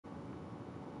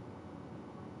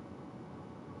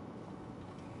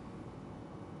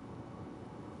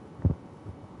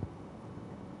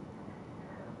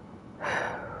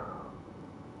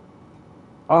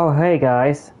Oh hey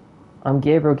guys, I'm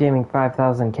Gabriel Gaming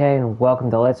 5000K and welcome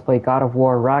to Let's Play God of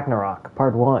War Ragnarok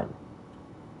Part 1.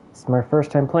 This is my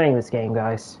first time playing this game,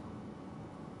 guys.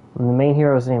 And the main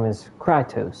hero's name is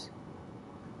Kratos.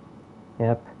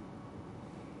 Yep.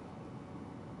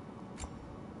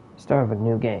 Start of a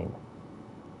new game.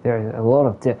 There's a lot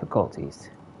of difficulties.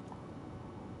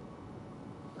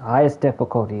 The highest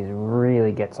difficulties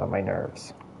really gets on my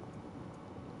nerves.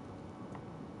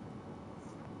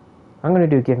 I'm gonna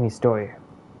do Give Me Story.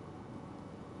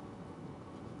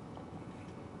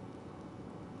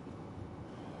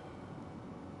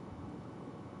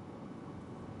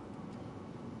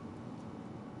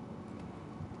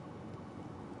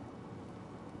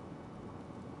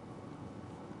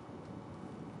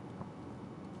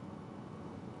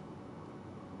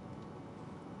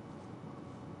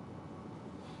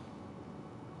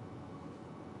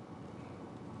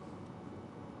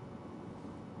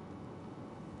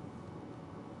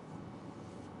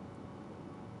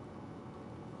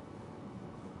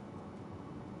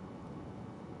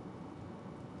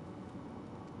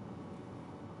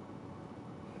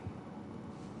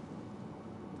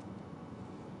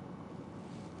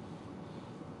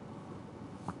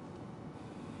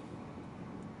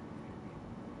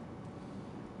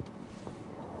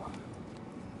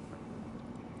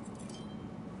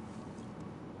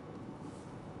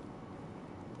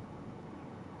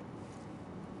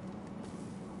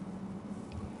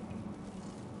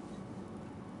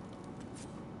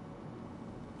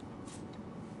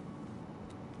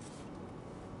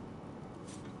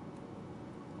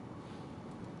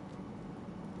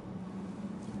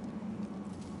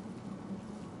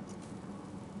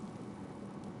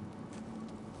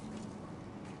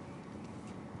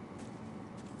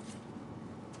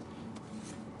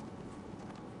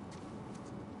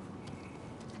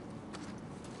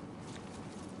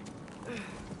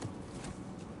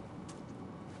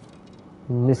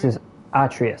 And this is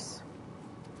Atreus.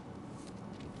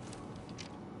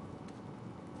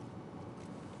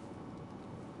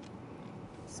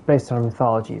 It's based on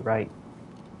mythology, right?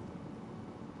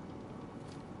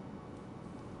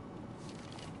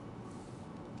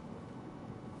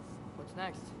 What's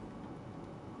next?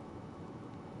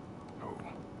 No.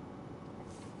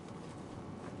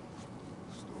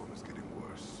 The storm is getting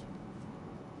worse.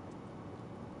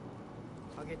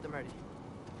 I'll get them ready.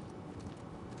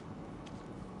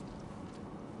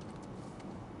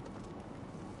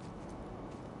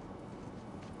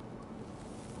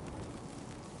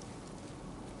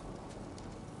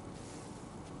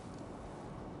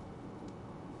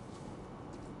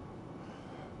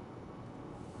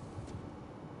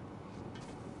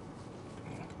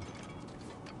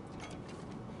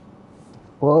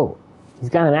 Whoa, he's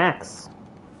got an axe.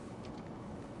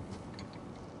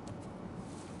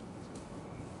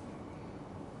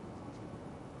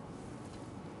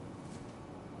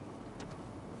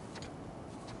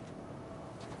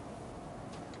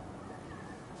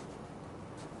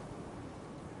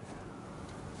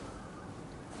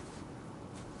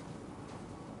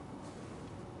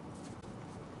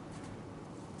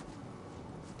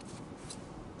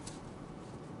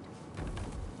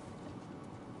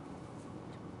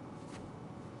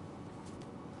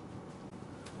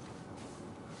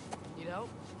 Need help?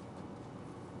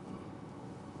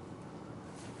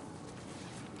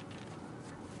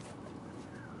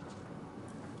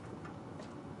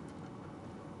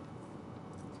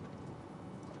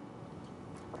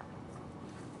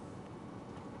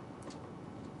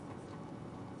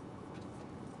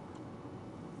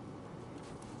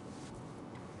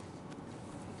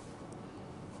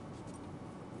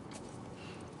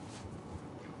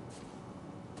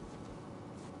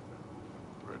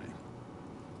 Ready.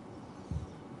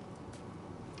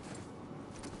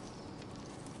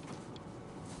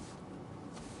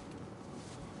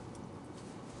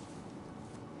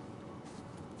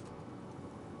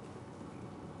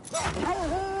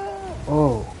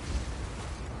 Oh.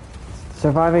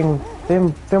 Surviving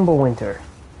Fimbulwinter.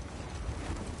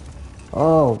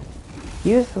 Oh.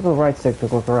 Use the right stick to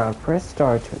look around. Press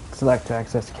star to select to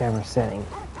access camera setting.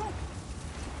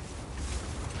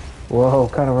 Whoa,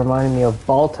 kind of reminded me of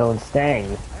Balto and Stang. I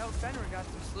hope Fenrir got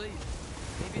some sleep.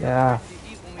 Maybe Yeah.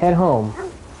 they'll eat when we Head get home.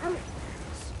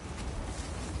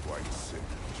 Quite sick.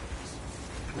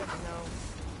 there. No,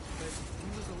 but he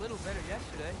was a little better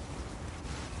yesterday.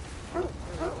 Really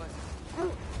was.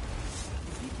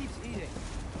 If he keeps eating,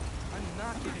 I'm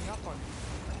not giving up on him.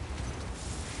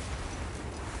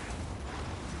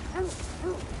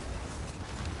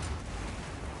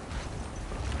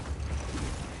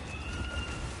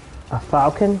 A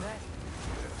falcon?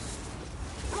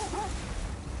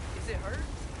 Is it hurt?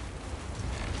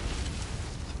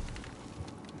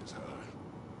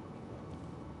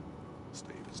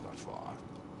 It's not far.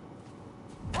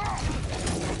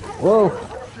 Whoa!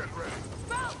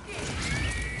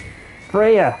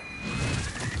 Freya!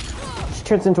 She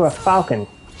turns into a falcon.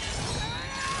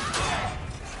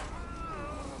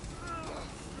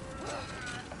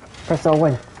 Press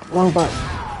L1. Wrong button.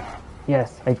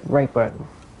 Yes, right button.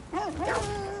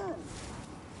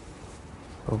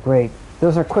 Oh great.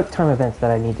 Those are quick time events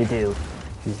that I need to do.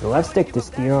 Use the left stick to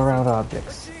steer around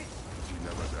objects. She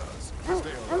never does. Stay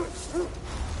alert.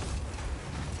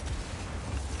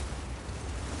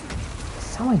 They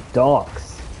sound like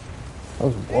dogs.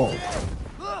 Those wolves.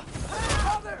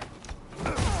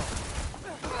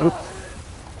 Oops.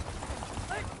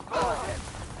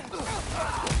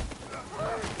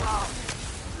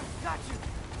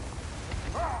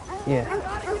 Yeah. I'm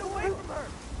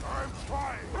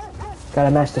trying.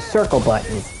 Gotta mash the circle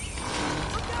button.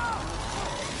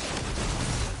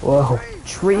 Whoa,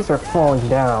 trees are falling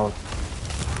down.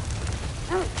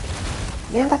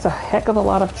 Man, that's a heck of a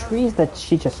lot of trees that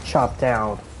she just chopped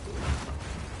down.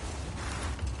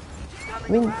 I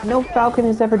mean, no falcon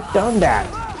has ever done that.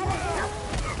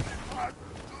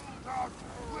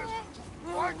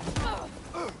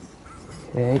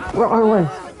 Okay, where are we?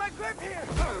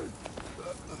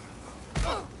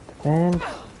 And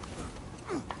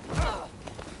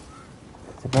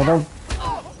if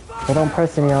I don't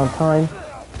press any on time,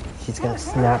 she's gonna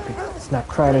snap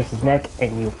Kratos' neck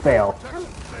and you fail.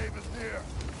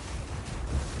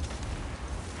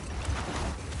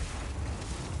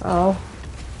 Oh.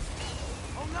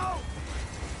 Oh no!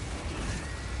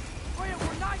 Wait,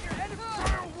 we're not your enemy!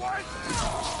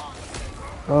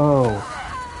 Oh.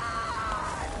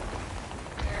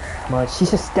 Come on, she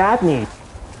just stabbed me.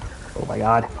 Oh my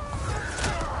god.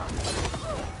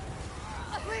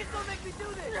 Please don't make me do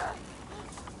this!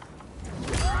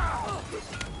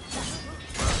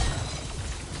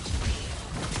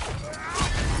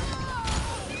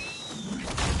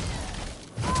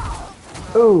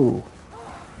 Ooh.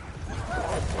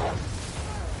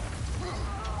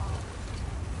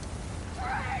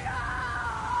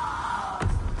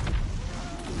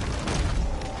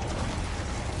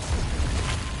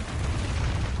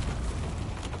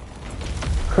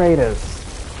 Kratos.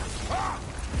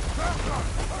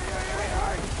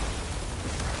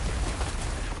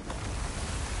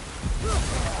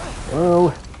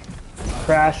 Oh.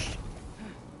 Crash.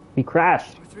 We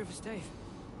crashed. We're through for Stave.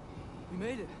 We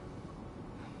made it.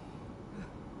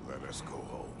 Let us go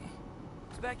home.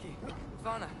 Specky,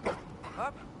 Svana,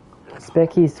 up?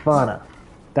 Specky Svana.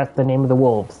 That's the name of the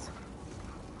wolves.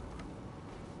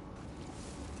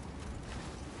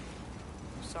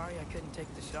 I'm sorry I couldn't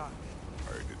take the shot.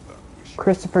 I did not wish.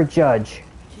 Christopher Judge.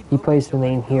 He plays the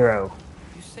main hero.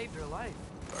 You saved her life.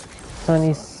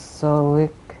 Sonny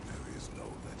Solik. There is no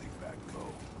letting back go.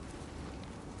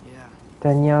 Yeah.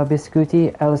 Danielle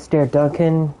Biscuiti. Alistair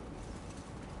Duncan.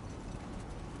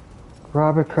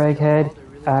 Robert Craighead.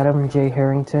 Adam J.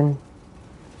 Harrington.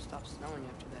 Stopped snowing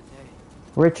after that day.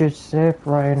 Richard Smith.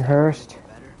 Ryan Hurst.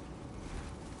 Better.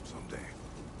 Someday.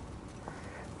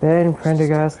 Ben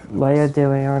Prendergast. Leia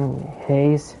DeLeon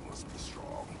Hayes. Must be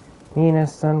strong. Nina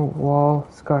Sunwall.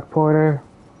 Scott Porter.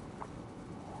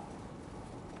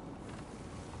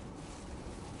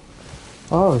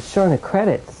 Oh, it's showing the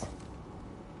credits.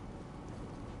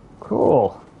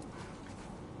 Cool.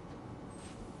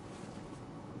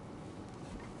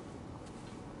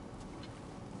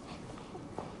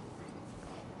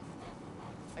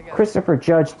 I got Christopher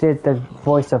Judge did the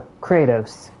voice of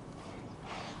Kratos.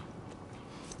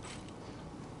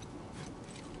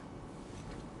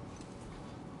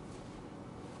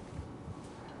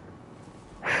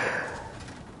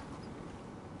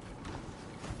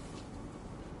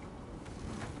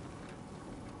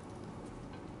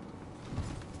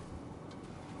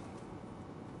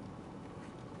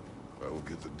 I will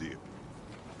get the deal.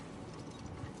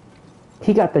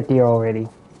 He got the deal already.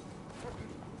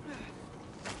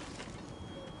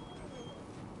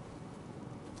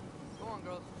 Go on,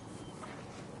 girls.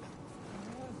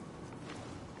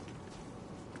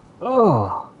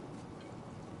 Oh.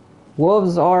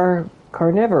 Wolves are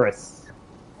carnivorous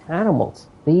animals.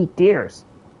 They eat deers.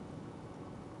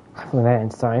 I've learned that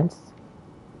in science.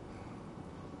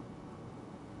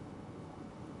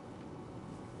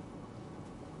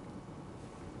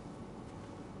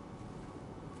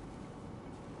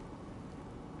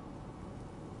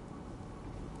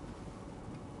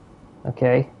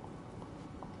 Okay.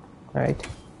 Alright.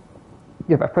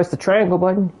 If I press the triangle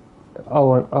button, I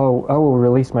will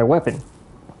release my weapon.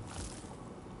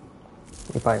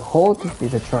 If I hold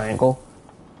the triangle,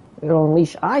 it'll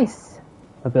unleash ice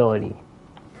ability.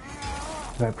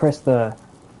 If I press the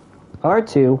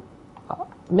R2,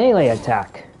 melee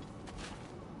attack.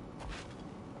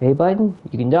 A button,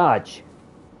 you can dodge.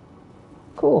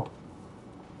 Cool.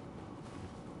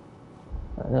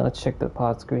 Now let's check the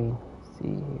pod screen. Let's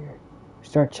see here.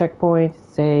 Start checkpoint,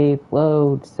 save,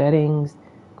 load, settings,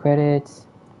 credits.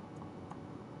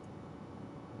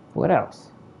 What else?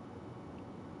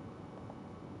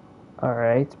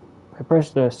 Alright. I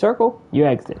press the circle, you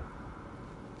exit.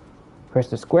 Press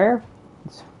the square,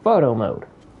 it's photo mode.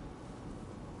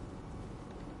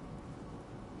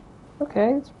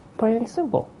 Okay, it's plain and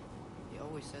simple. He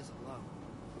always says hello.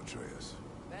 Atreus.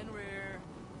 Fenrir,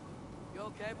 you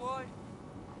okay, boy?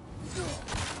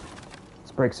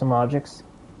 Let's break some objects.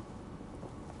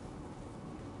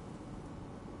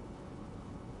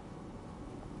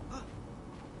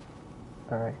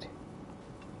 Alright.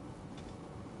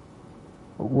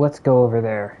 Let's go over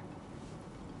there.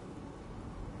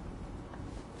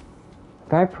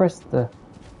 If I press the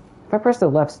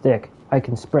left stick, I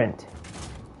can sprint.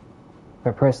 If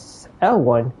I press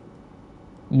L1,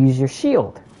 use your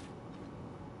shield.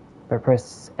 If I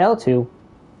press L2,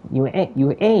 you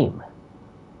aim.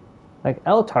 Like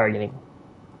L targeting.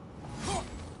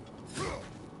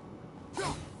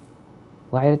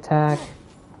 Light attack.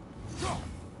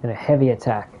 And a heavy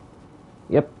attack.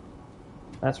 Yep.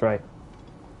 That's right.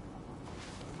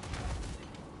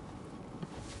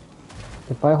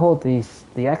 If I hold the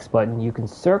X button, you can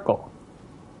circle.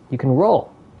 You can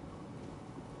roll.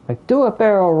 Like, do a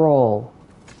barrel roll.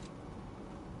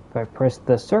 If I press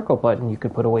the circle button, you can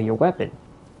put away your weapon.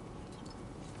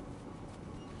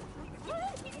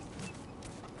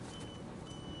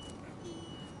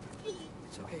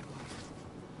 It's okay, boy.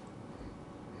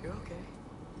 You're okay.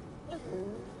 I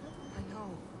know.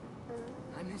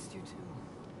 I missed you too.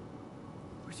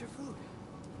 Where's your food?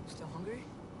 Still hungry?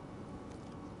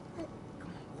 Come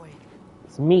on, boy.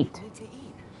 It's meat. You need to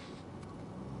eat.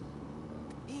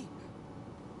 Eat.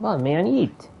 Come on, man,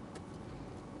 eat.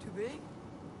 Too big?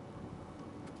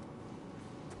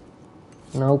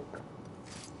 Nope.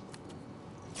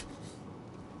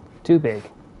 Too big.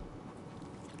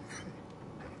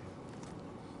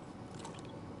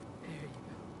 There you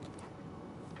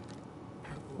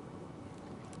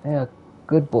go. Yeah,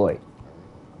 good boy.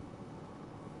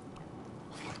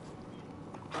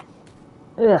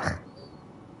 Ugh.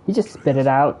 You just spit it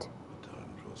out.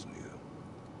 Time draws near.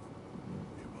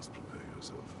 You must prepare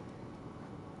yourself.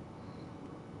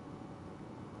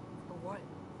 For what?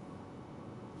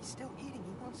 He's still eating.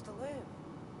 He wants to live.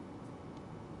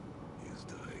 He is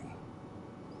dying.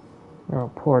 Oh,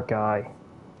 poor guy.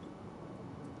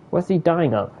 What's he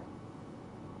dying of?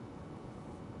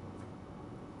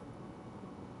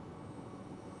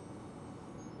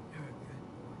 You're a good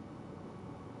boy.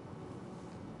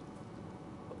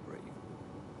 A brave boy.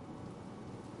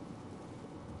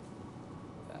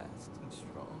 Fast and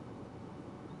strong.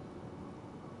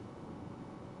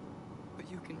 But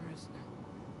you can rest now.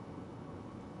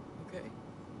 Okay?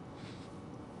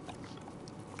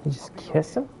 You just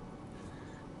kiss him?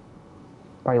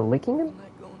 By licking You him? can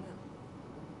let go now.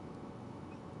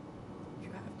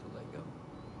 You have to let go.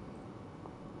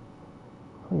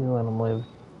 You let him live.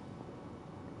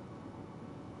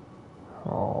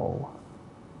 Oh.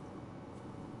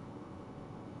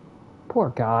 Poor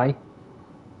guy.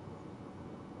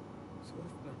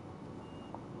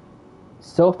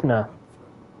 Sofna. Sofna.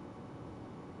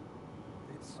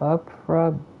 It's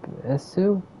Upra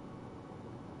Besu?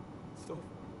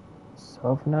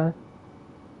 Sofna?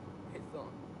 Python.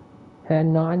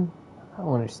 Henon? I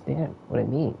don't understand what it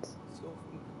means.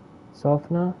 Sofna.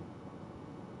 Sofna?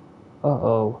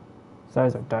 Uh-oh. His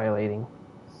eyes are dilating.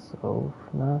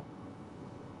 Sofna?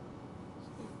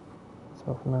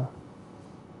 Sofna?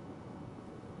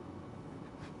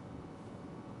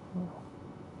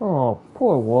 Oh,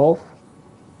 poor wolf.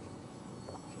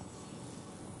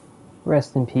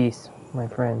 Rest in peace, my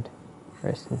friend.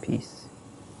 Rest in peace.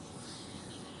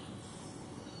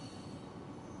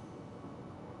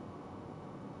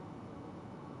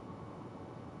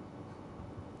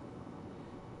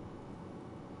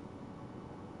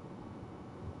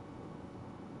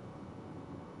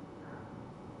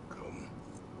 Come.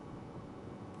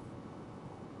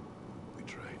 We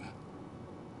train.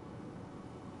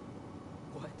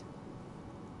 What?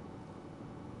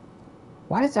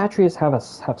 Why does Atreus have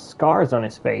scars on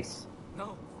his face?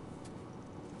 No.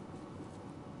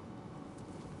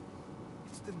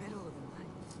 It's the middle of the night.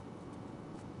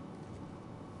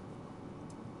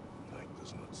 Night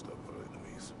does not stop our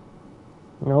enemies.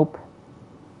 Nope.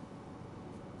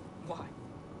 Why?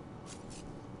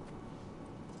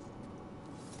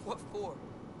 What for?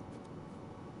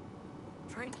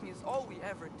 Training is all we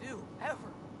ever do, ever.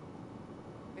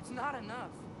 It's not enough.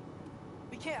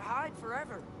 We can't hide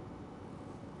forever.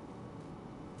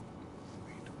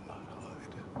 We do not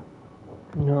hide.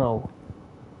 No.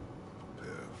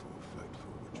 Prepare for a fight for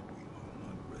which we are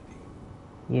not ready.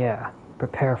 Yeah.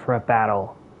 Prepare for a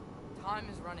battle. Time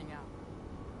is running out.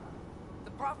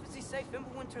 The prophecies say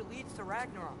Fimbulwinter leads to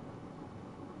Ragnarok.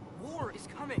 War is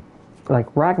coming. Like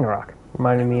Ragnarok.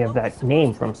 Reminded me of that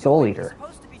name from Soul Eater.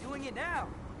 Supposed to be doing it now.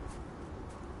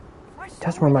 It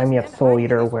does remind me of Soul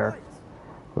Eater, where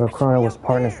Chrono was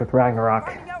partners with Ragnarok.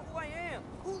 Finding out who I am,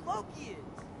 who Loki is.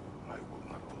 I will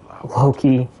not allow Loki.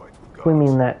 you to fight with What do you mean,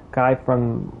 gods. that guy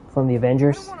from the I don't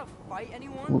Avengers? want to fight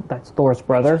anyone. That's Thor's I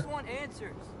brother. just want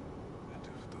answers. And if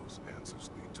those answers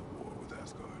lead to war with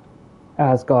Asgard,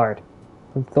 Asgard.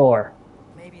 And Thor.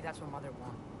 Maybe that's what Mother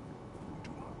wants. we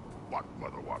do not. What,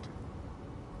 Mother, what?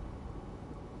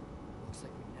 Looks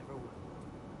like we never will.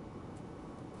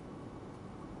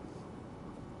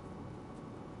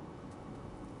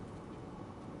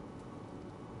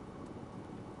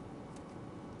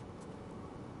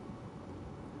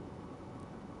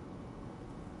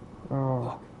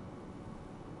 Oh.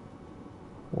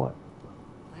 What?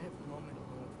 I have a moment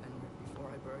alone with Fenrir before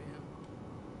I bury him.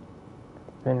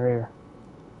 Fenrir.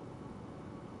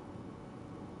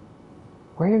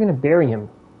 Where are you gonna bury him?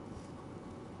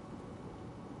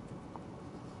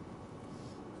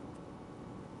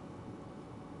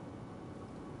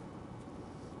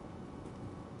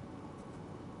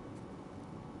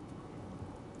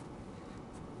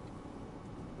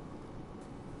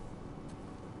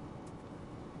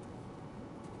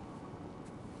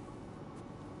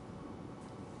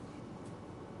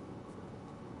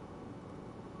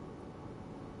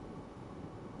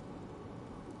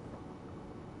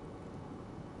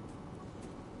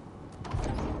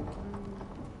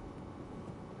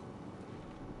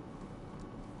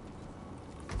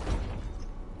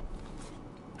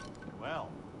 Well,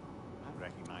 I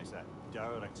recognize that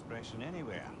dour expression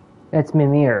anywhere. That's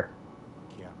Mimir.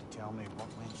 Care to tell me what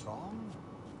went wrong?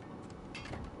 The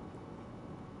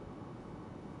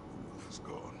wolf is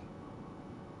gone.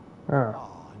 Oh.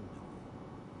 Oh,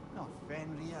 no. Not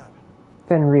Fenrir.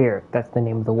 Fenrir. That's the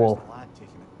name of the wolf. Where's the lad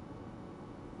taking it?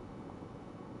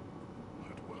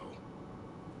 Not well.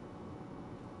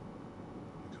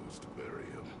 He goes to bury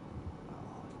him.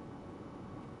 Oh,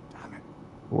 damn it.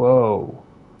 Whoa.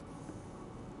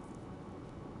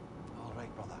 All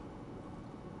right, brother.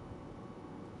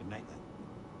 Good night then.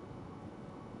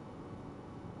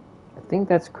 I think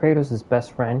that's Kratos'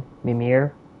 best friend,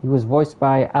 Mimir. He was voiced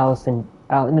by Alistair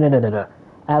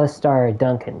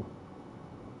Duncan.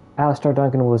 Alistair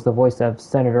Duncan was the voice of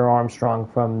Senator Armstrong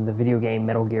from the video game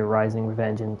Metal Gear Rising: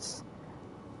 Revengeance.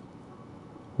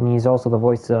 And he's also the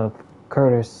voice of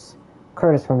Curtis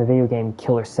from the video game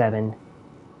Killer 7.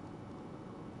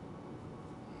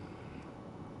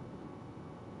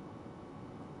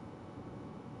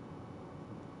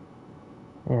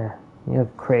 Yeah, you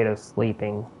have Kratos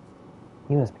sleeping.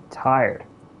 He must be tired.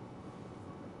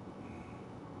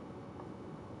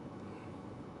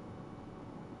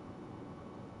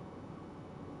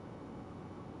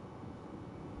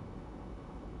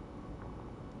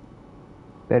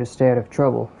 Better stay out of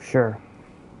trouble, sure.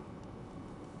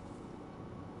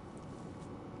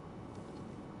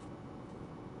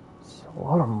 So,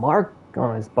 what a mark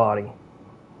on his body.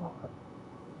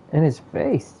 And his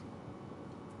face.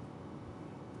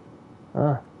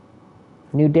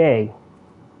 New day.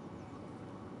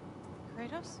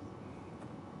 Kratos?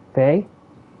 Faye?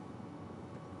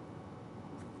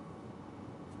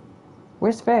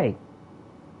 Where's Faye?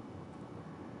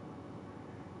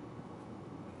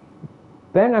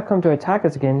 Better not come to attack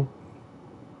us again.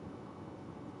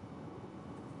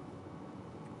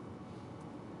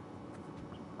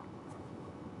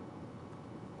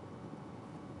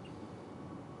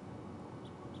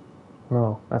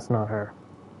 No, that's not her.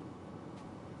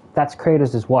 That's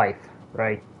Kratos' wife,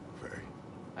 right? Faye,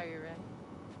 Are you ready?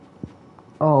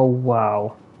 Oh,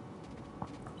 wow.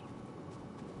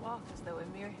 Walk as though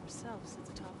Ymir himself sits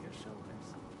atop your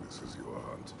shoulders. this is your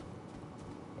hunt.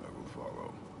 I will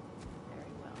follow.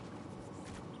 Very well.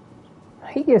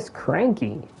 He is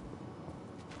cranky.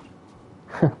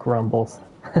 Grumbles.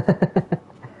 Fresh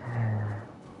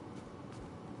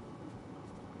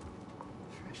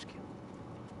kill.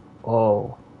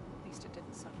 Oh, At least it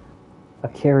didn't suffer. a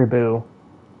caribou.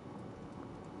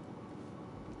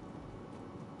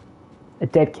 A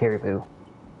dead caribou.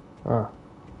 Oh,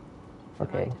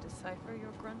 okay. Trying to decipher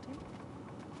your grunting?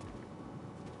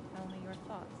 Tell me your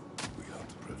thoughts. We hunt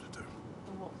the predator.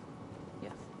 The wolf.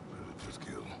 Yes. Predators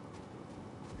kill.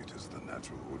 It is the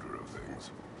natural order of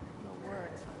things. Your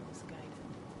words are misguided.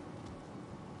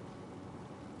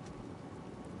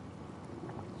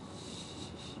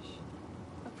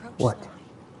 What? slowly.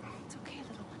 It's okay,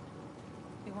 little one.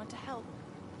 We want to help.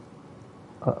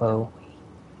 Uh-oh.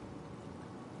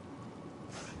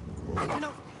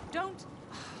 No, don't.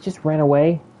 He just ran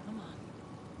away? Come on.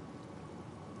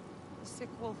 The sick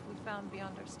wolf we found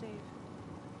beyond our stave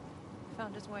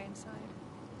found his way inside.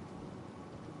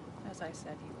 As I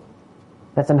said, he will.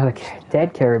 That's another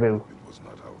dead caribou. It was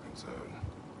not our concern.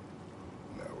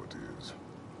 Now it is.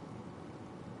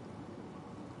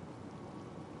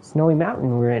 Snowy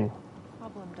Mountain we're in.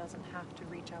 Problem doesn't have to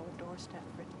reach our doorstep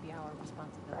for it to be our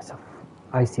responsibility. That's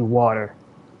icy water.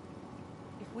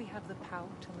 If we have the power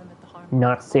to limit the harm,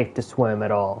 Not safe to swim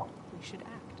at all. we should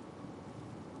act.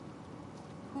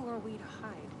 Who are we to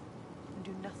hide and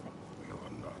do nothing? We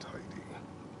are not hiding.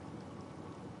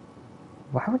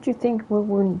 Why would you think that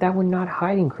we're not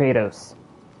hiding, Kratos?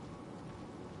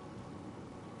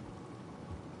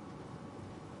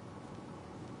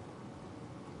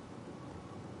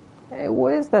 Hey,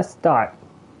 what is that dot?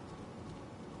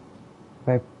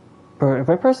 If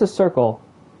I press the circle,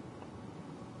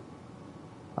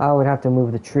 I would have to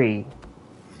move the tree.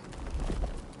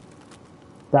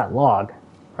 That log,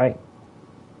 right?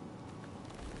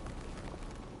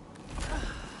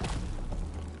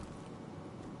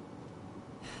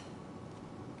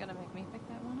 Gonna make me pick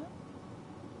that one up?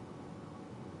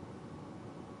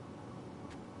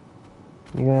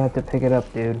 You're gonna have to pick it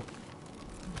up, dude.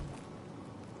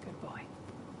 Good boy.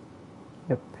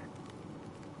 Yep.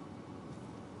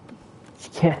 She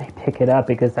can't pick it up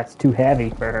because that's too heavy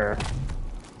for her.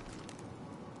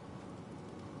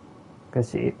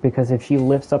 Because if she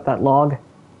lifts up that log,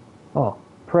 oh,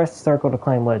 press circle to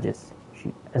climb ledges.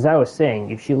 As I was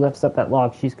saying, if she lifts up that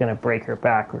log, she's gonna break her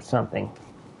back or something.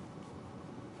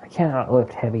 I cannot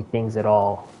lift heavy things at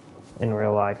all in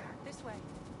real life. This way.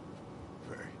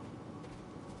 Faye,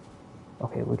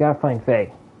 Okay, we gotta find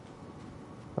Faye.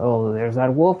 Oh, there's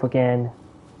that wolf again.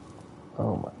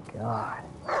 Oh my god.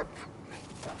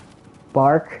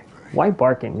 Bark? Why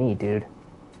bark at me, dude?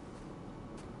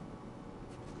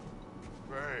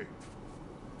 Faye.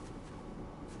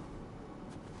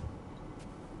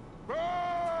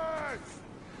 Faye!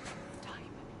 Time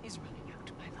is running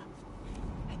out, my love.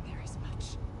 And there is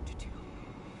much to do.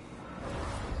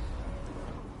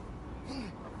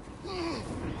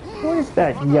 What is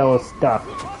that yellow stuff?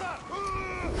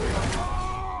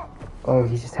 Oh,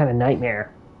 he just had a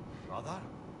nightmare. Brother?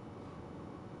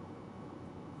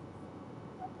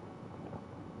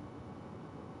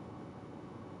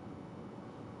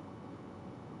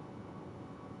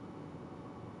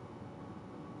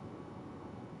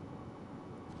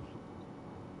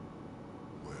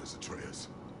 Where's Atreus?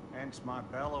 Hence my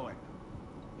bellowing.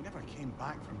 He never came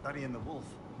back from burying the wolf.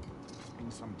 It's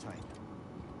been some time.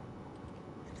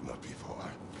 It cannot be far.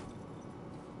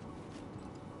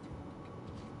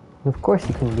 Of course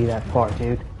he couldn't be that far,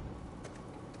 dude.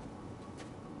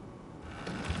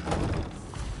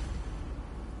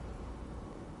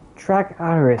 Track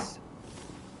Atreus.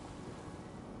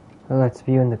 Let's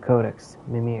view in the Codex,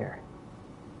 Mimir.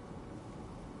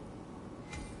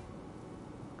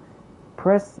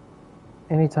 Press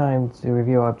anytime to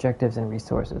review objectives and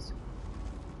resources.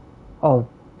 Oh,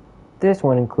 this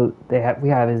one we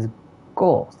have his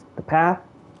goals. The path,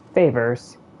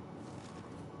 favors,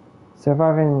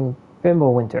 surviving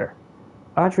Fimbulwinter.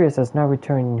 Atreus has now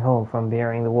returned home from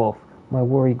burying the wolf. My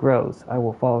worry grows. I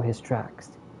will follow his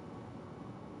tracks.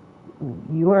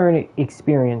 You earn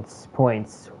experience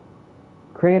points.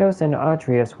 Kratos and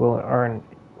Atreus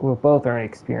will both earn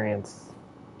experience.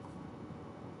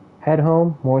 Head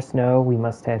home. More snow. We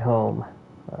must head home.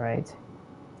 Alright.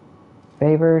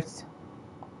 Favors.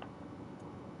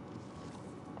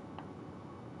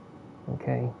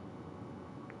 Okay.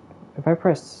 If I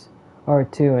press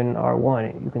R2 and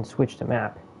R1, you can switch the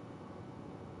map.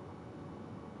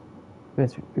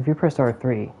 But if you press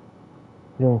R3,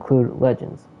 it'll include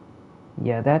legends.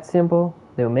 Yeah, that symbol,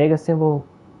 the Omega symbol,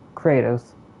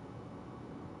 Kratos.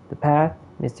 The path,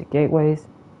 Mystic Gateways,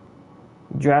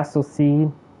 Drassel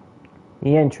Seed,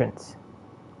 the entrance.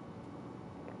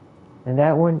 And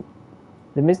that one,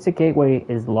 the Mystic Gateway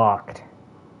is locked.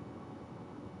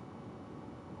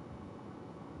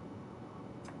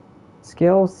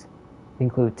 Skills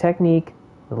include technique.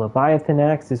 The Leviathan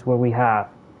Axe is what we have.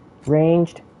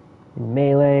 Ranged, and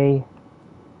melee.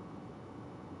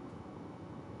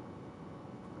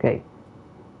 Okay.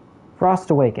 Frost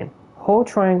Awaken. Hold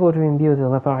triangle to imbue the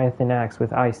Leviathan Axe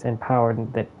with ice and power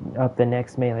up the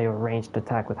next melee or ranged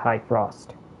attack with high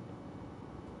frost.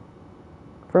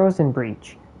 Frozen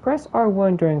Breach. Press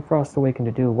R1 during Frost Awaken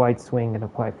to do a wide swing and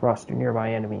apply frost to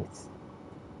nearby enemies.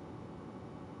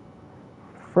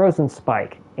 Frozen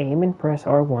Spike. Aim and press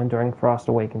R1 during Frost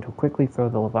Awaken to quickly throw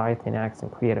the Leviathan axe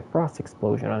and create a frost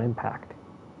explosion on impact.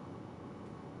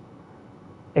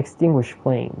 Extinguish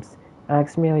flames.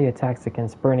 Axe melee attacks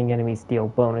against burning enemies deal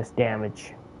bonus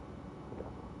damage.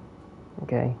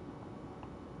 Okay.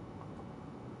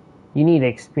 You need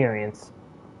experience.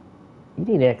 You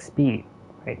need XP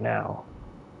right now.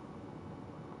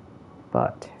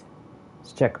 But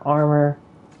let's check armor.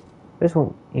 This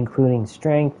one including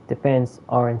strength, defense,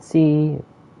 RNC,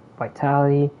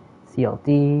 vitality,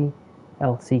 CLD,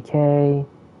 LCK.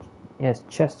 It has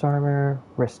chest armor,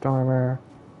 wrist armor.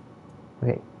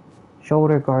 Okay.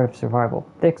 Shoulder guard of survival.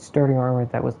 Thick, sturdy armor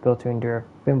that was built to endure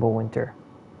Fimbulwinter.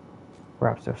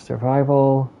 Wraps of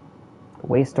survival.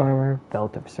 Waist armor,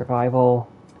 belt of survival.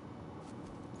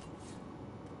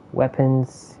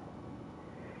 Weapons.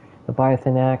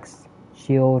 Leviathan axe,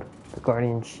 shield, the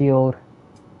guardian shield.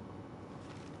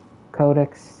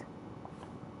 Codex.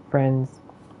 Friends.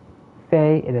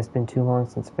 Faye, it has been too long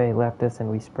since Faye left us and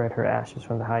we spread her ashes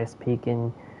from the highest peak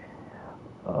in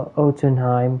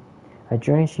Otunheim. A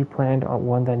journey she planned on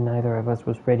one that neither of us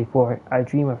was ready for. I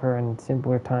dream of her in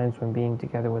simpler times when being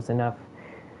together was enough.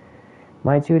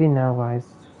 My duty now lies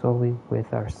solely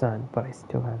with our son, but I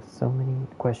still have so many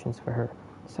questions for her.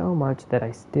 So much that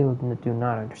I still do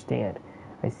not understand.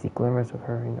 I see glimmers of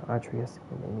her in Atreus,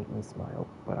 and they make me smile,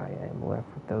 but I am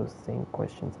left with those same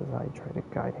questions as I try to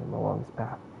guide him along his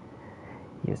path.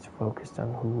 He is focused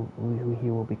on who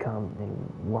he will become,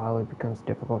 and while it becomes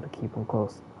difficult to keep him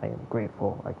close, I am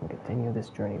grateful I can continue this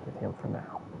journey with him for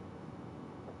now.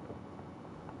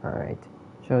 Alright,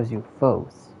 shows you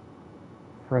foes.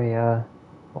 Freya,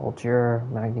 Vulture,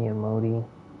 Magni, and Modi.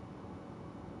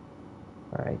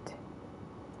 Alright.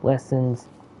 Lessons,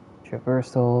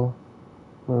 traversal,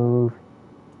 move,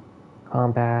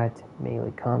 combat,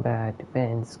 melee combat,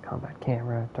 defense, combat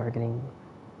camera, targeting,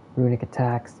 runic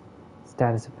attacks,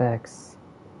 status effects,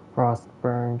 frost,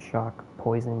 burn, shock,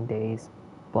 poison, daze,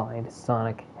 blind,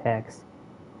 sonic, hex.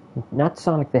 Not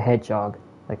Sonic the Hedgehog,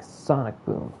 like Sonic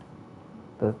Boom.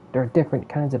 There are different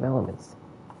kinds of elements.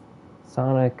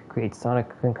 Sonic creates sonic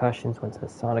concussions when a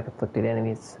sonic afflicted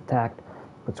enemy is attacked,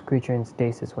 puts creature in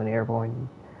stasis when airborne.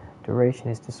 Duration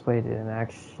is displayed in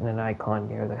an icon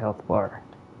near the health bar.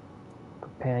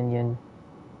 Companion.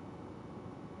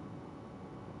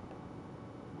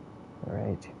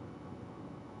 Alright.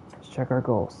 Let's check our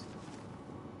goals.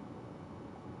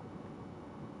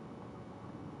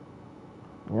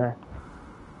 Yeah.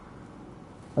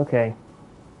 Okay.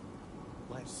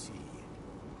 Let's see.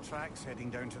 Tracks heading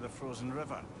down to the frozen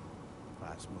river.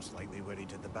 That's most likely where he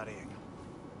did the burying.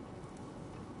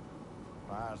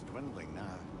 Fire's dwindling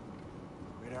now.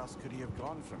 Where else could he have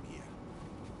gone from here?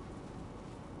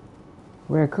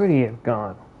 Where could he have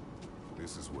gone?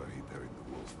 This is where he buried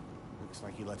the wolf. Looks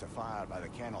like he lit a fire by the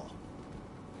kennel.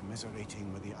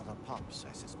 Commiserating with the other pups,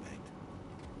 I suspect.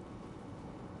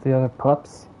 The other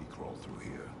pups? He crawled through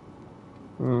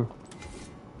here.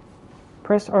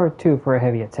 Press R2 for a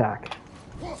heavy attack.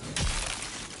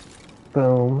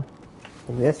 Boom.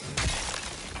 And this.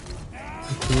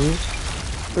 2,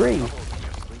 3.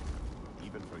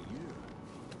 Even for you.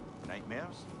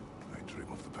 Nightmares? I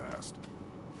dream of the past.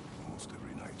 Almost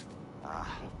every night. Ah,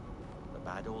 the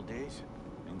bad old days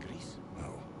in Greece.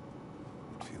 No.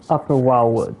 It feels Upper like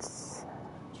Wildwoods.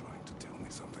 trying to tell me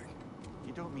something.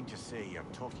 You don't mean to say you're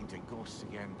talking to ghosts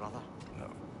again, brother? No.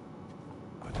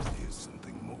 But it is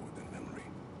something more than memory.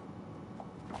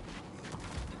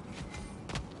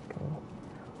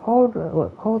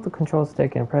 Hold the control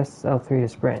stick and press L3 to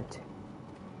sprint.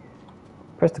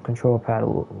 Press the control pad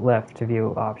left to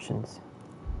view options.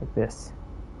 Like this.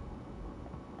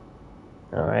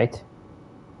 Alright.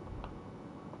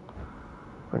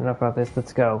 But enough about this,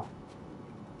 let's go.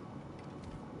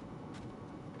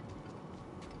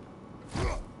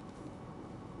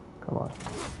 Come on.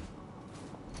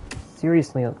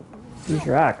 Seriously, use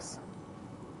your axe.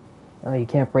 Oh, you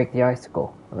can't break the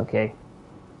icicle. Okay.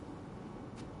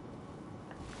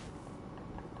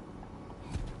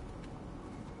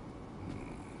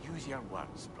 Use your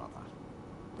words, brother.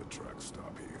 The tracks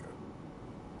stop here.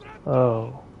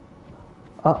 Oh.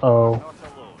 Uh-oh. Not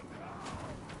alone.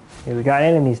 Here we got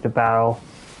enemies to battle.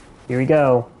 Here we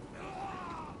go.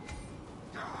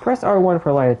 Press R1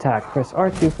 for light attack. Press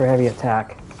R2 for heavy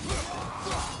attack.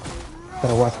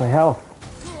 Better watch my health.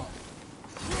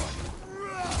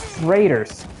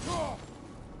 Raiders.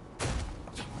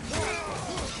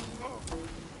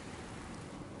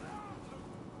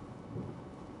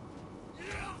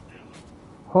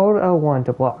 Hold L1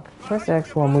 to block. Press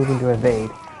X while moving to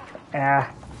evade.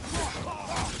 Ah.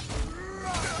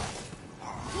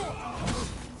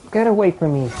 Get away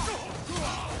from me.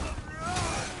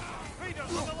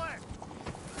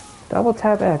 Double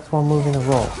tap X while moving the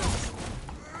roll.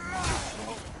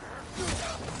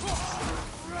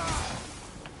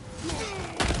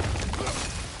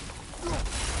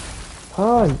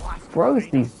 Oh, he froze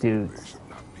these They dudes. should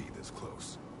not be this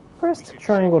close. Press the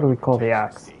triangle to recall the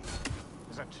axe.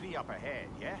 There's a tree up ahead,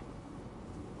 yeah?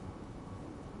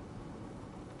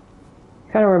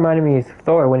 Kind of reminded me of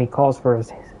Thor when he calls for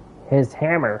his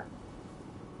hammer.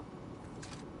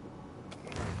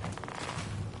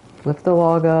 Lift the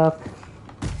log up.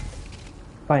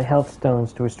 Find health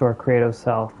stones to restore Kratos'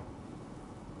 health.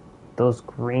 Those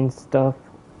green stuff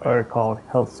are called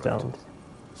health stones.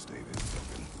 Stay there,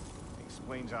 second.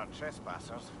 Explains our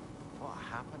trespassers. What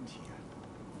happened here?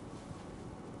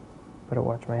 Better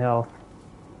watch my health.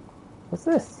 What's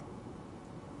this?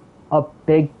 A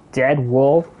big dead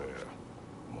wolf? Bear.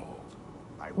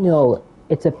 Mauled. No,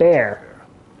 it's a bear. Bear.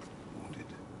 Wounded.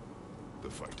 The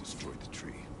fight destroyed the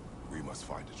tree. We must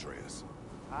find Atreus.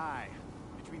 Aye.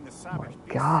 Between the savage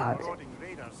beasts God. and marauding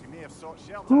raiders, he may have sought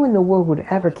shelter. Who in the world would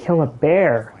ever kill a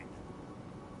bear?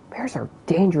 Bears are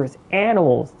dangerous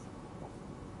animals.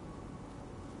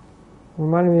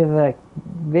 Reminded me of that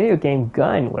video game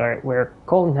Gun, where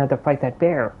Colton had to fight that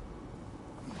bear.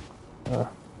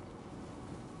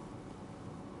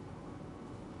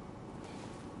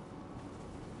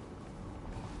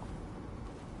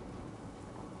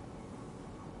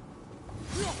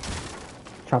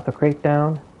 Chop the crate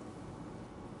down.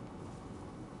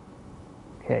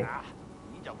 Okay. Ah,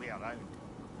 need a way around.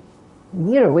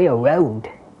 Need a way around.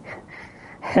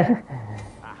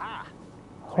 Aha!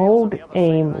 Hold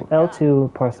aim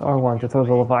L2 plus R1 to throw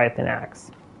the Leviathan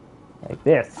axe. Like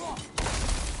this. Any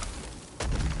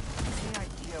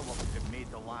idea what would have made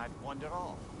the lad wander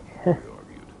off? We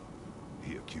argued.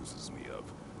 He accuses me of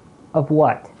Of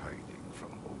what? hiding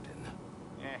from Odin.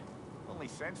 Eh, only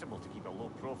sensible to keep a low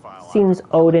profile. Seems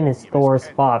Odin is Thor's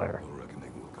father. The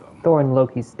reckoning will come. Thor and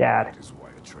Loki's dad. That is why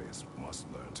Atreus must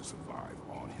learn to survive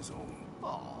on his own.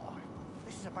 Oh,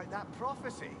 this is about that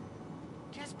prophecy.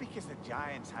 Just because the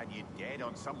giants had you dead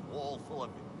on some wall full of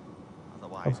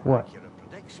otherwise Of what? accurate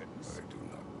predictions. I do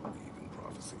not believe in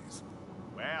prophecies.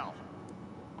 Well,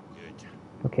 good.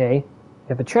 Okay. You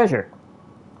have a treasure.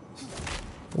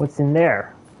 What's in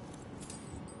there?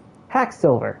 Hack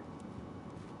silver.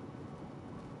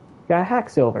 Got hack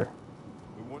silver.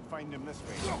 We won't find him this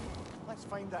way. Let's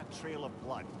find that trail of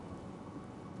blood.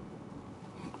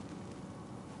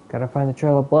 Gotta find the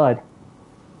trail of blood.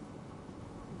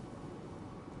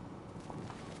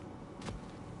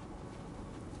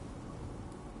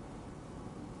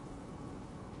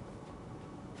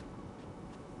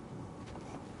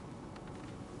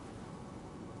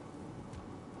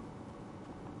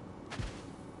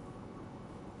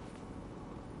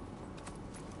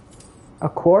 A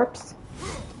corpse?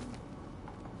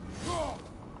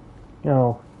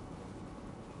 No.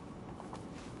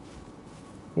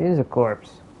 It is a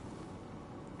corpse.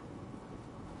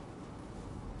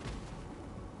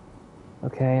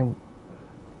 Okay.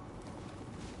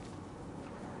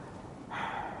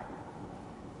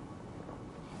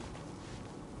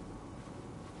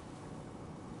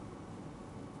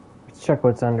 Let's check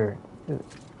what's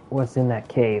what's in that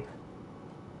cave.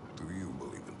 Do you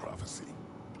believe in prophecy?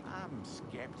 I'm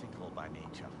skeptical by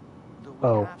nature, though we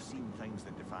Oh. have seen things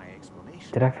that defy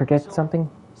explanation. Did I forget So, something?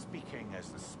 Speaking as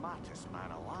the smartest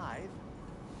man alive,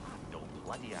 I've no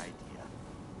bloody idea.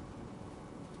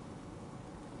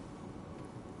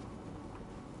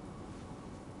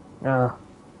 No.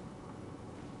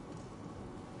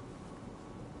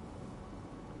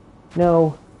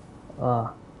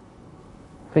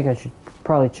 I think I should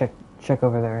probably check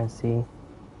over there and see.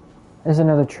 There's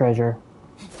another treasure.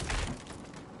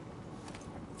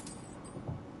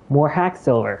 More hack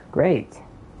silver. Great.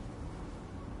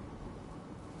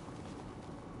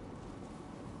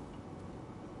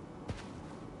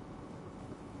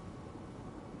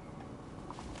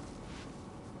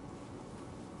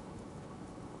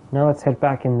 Now let's head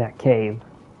back in that cave.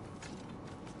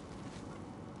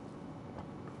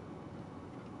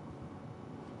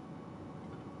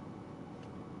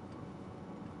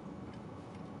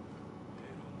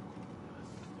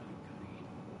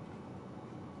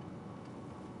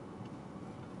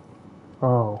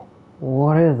 Oh,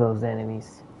 what are those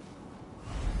enemies?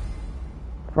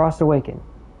 Frost Awaken.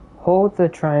 Hold the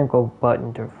triangle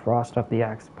button to frost up the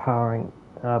axe, powering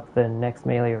up the next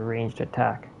melee or ranged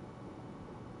attack.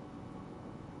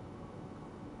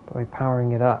 By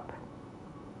powering it up.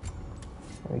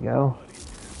 There we go.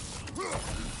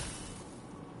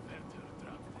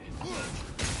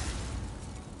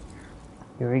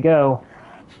 Here we go.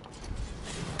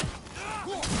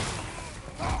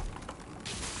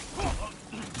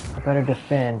 gotta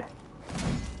defend.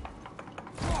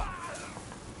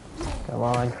 Come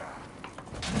on.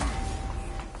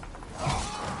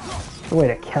 Way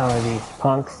to counter these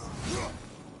punks.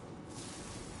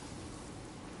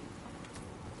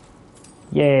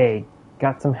 Yay,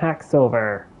 got some hack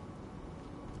silver.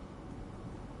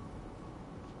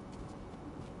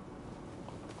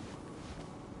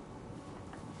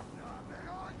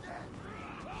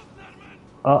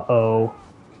 Uh-oh.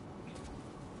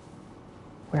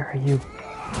 Where are you?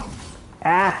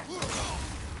 Ah!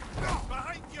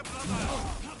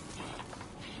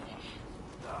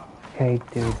 Okay,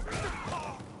 dude.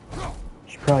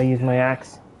 Should probably use my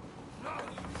axe.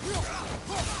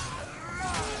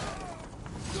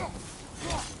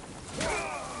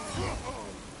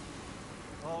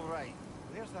 All right,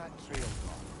 there's that trail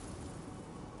gone.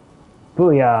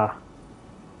 Booyah!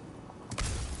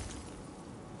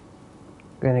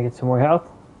 Gonna get some more health.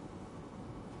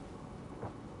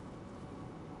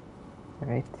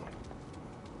 Alright.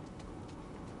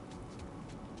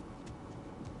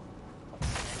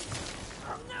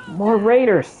 More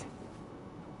raiders!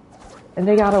 And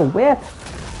they got a whip!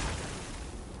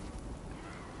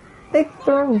 They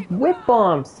throw whip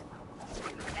bombs!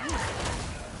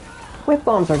 Whip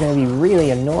bombs are gonna be really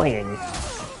annoying.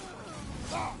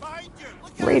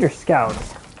 Raider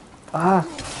scouts! Ah!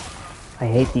 I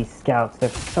hate these scouts, they're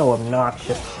so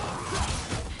obnoxious.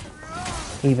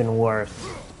 Even worse.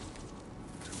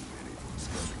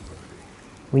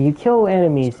 When you kill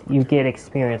enemies, you get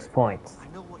experience points.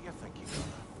 I know what you're thinking,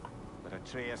 but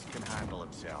Atreus can handle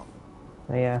himself.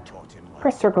 Oh, yeah. Taught him well.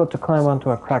 Press circle to climb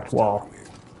onto a cracked wall.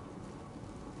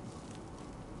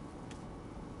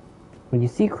 When you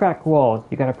see cracked walls,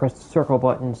 you gotta press the circle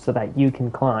button so that you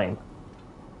can climb.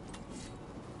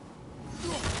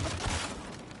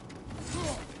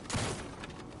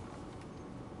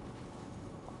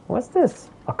 What's this?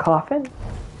 A coffin?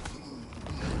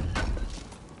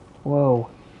 Whoa.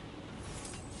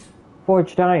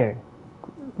 Forged iron.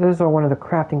 Those are one of the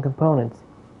crafting components.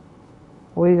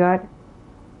 What do you got?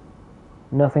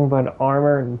 Nothing but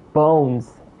armor and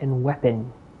bones and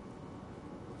weapon.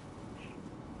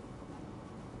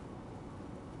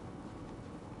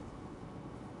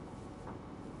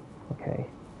 Okay.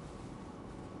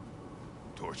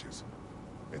 Torches.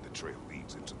 And the trail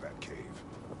leads into that cave.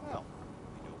 Well,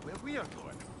 we know where we are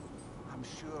going. I'm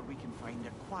sure we can find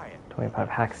a quiet. 25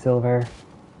 hack silver.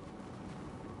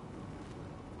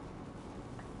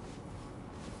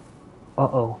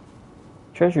 Uh-oh.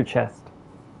 Treasure chest.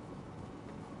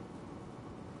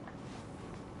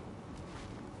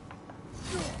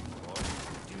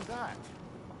 Do that.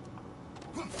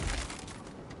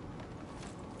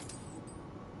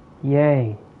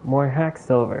 Yay. More hack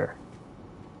silver.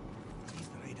 These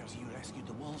the raiders you rescued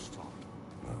the wolves from.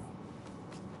 No.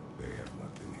 They have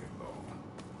not been here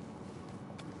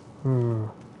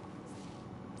long.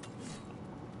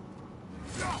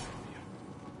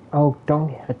 Oh,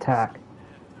 don't attack.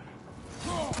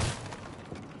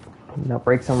 Now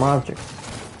break some objects.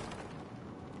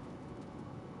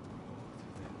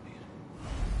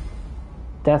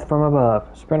 Death from above.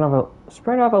 Sprint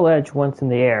off a ledge once in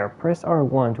the air. Press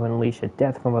R1 to unleash a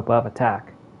death from above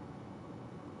attack.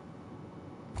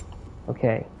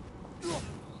 Okay.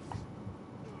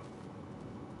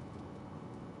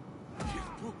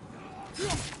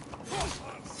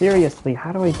 Seriously,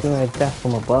 how do I do a death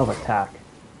from above attack?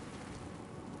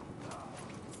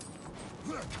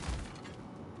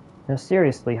 No,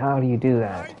 seriously, how do you do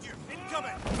that?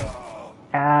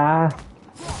 Ah!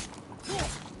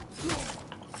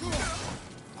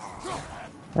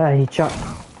 Ah, he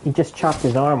just chopped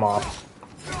his arm off.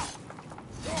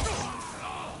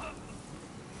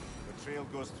 The trail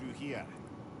goes through here.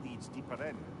 Leads deeper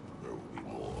in. There will be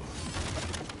more.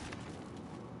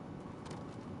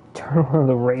 Turn one of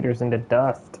the raiders into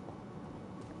dust.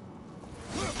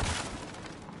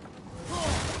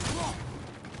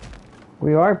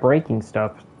 We are breaking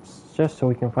stuff just so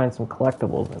we can find some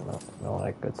collectibles and all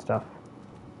that good stuff.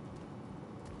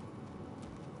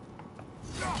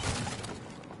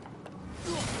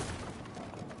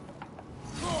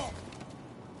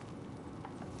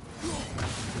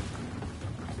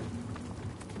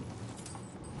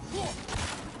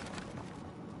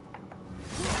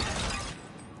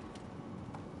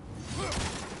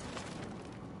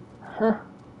 Huh.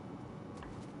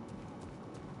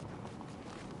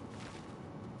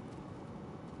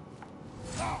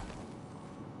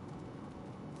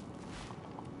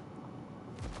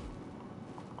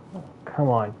 Come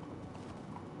on.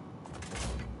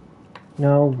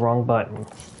 No, wrong button.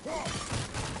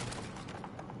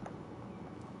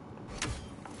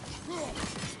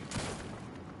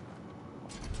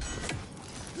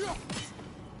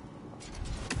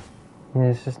 And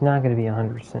it's just not going to be a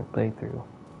 100% playthrough.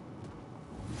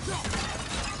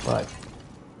 But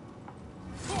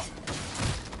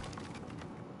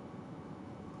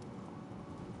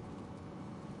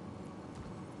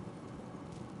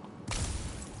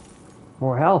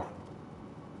more health.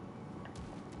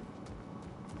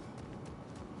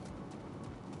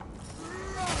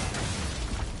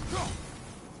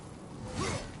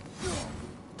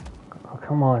 Oh,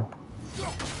 come on.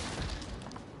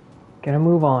 Get a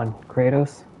move on,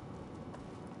 Kratos.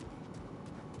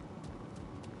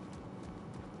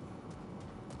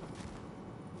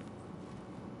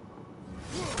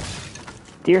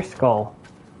 Deer skull.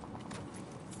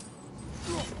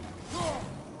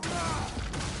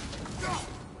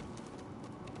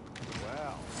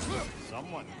 Well,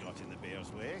 someone got in the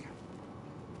bear's way.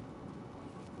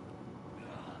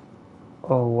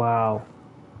 Oh, wow.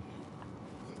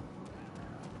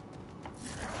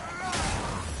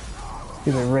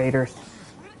 Stupid raiders.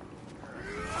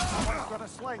 Someone's got a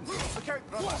sling. Look out,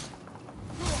 brother.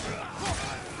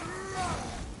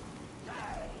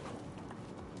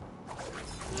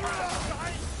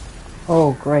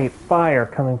 Oh, great. Fire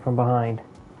coming from behind.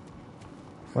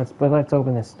 Let's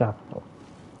open this stuff.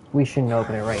 We shouldn't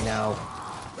open it right now.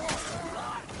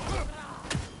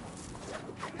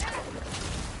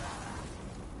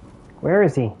 Where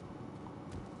is he?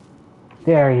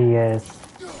 There he is.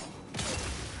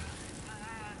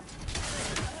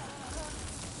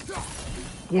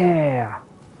 Yeah.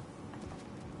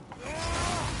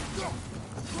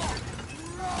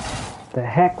 The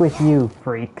heck with you,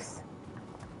 freaks.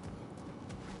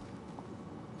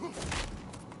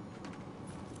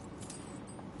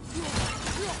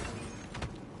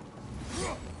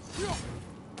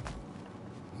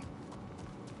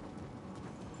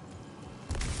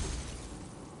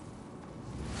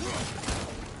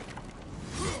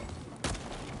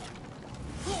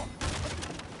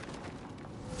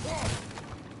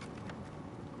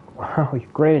 Wow, you're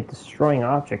great at destroying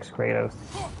objects, Kratos.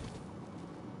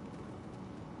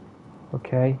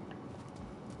 Okay.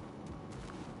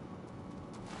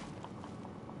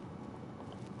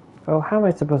 Oh, how am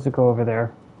I supposed to go over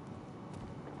there?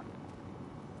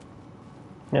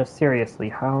 No, seriously,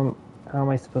 how am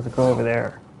I supposed to go over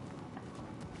there?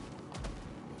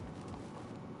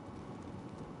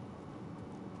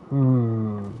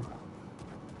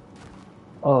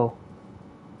 Oh.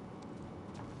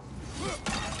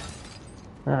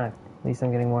 Ah, at least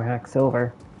I'm getting more hack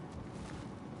silver.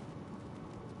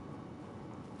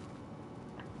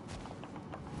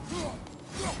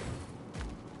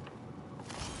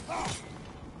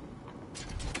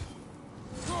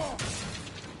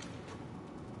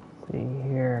 See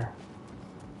here.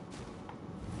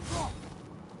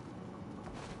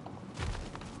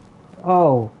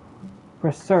 Oh,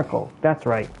 press circle. That's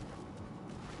right.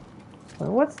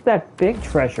 Well, what's that big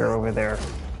treasure over there?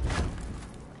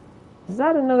 Is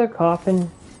that another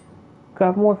coffin?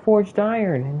 Got more forged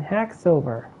iron and hack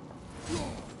silver.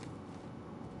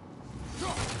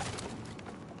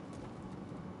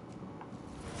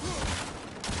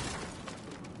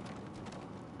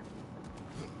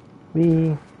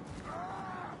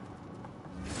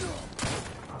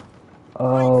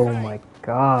 Oh my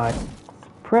god.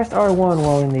 Press R1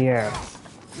 while in the air.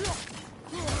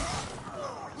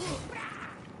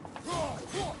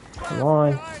 Come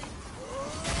on.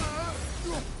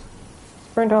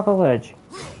 Sprint off a ledge.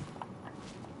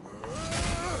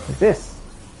 Like this.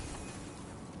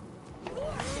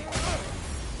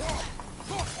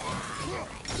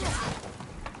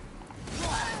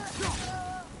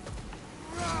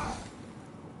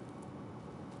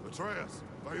 Atreus,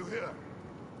 are you here?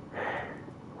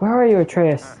 Where are you,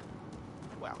 Atreus?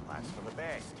 Well, that's for the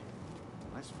best.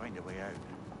 Let's find a way out.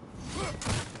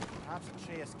 Perhaps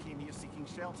Atreus came here seeking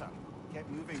shelter. Kept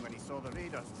moving when he saw the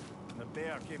raiders, and the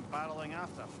bear came barreling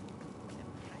after.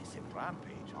 Impressive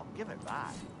rampage, I'll give it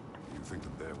that. You think the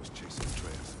bear was chasing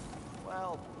Atreus?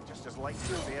 Well, just as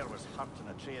likely the bear was hurt and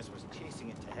Atreus was chasing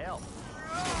it to hell.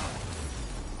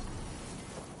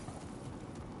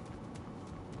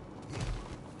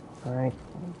 Alright.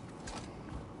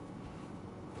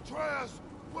 Atreus,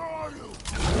 where are you?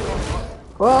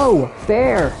 Whoa!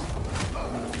 Bear!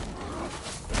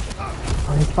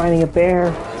 Oh, he's fighting a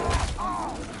bear.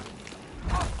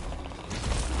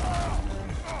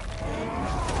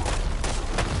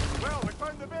 Well, we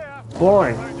found the bear.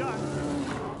 Born.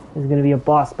 This is gonna be a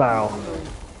boss battle.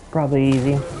 Probably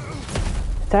easy.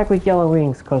 Attack with yellow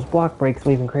rings cause block breaks,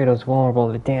 leaving Kratos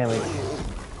vulnerable to damage.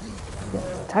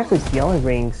 Attack with yellow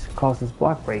rings causes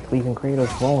block break, leaving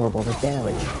Kratos vulnerable to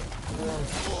damage.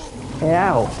 Hey,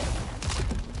 ow!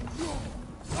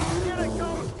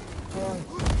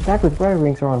 Attack with red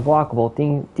rings are unblockable,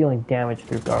 dealing damage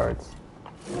through guards.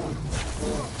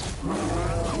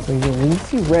 When you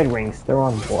see red rings, they're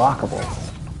unblockable.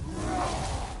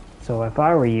 So if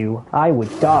I were you, I would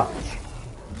dodge.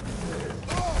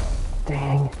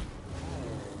 Dang.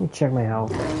 Let me check my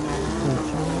health.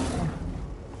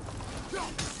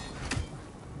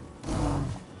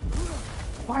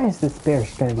 Why is this bear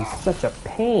gonna be such a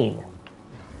pain?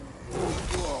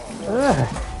 Ugh.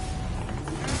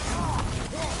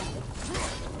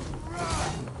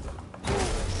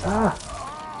 Ah.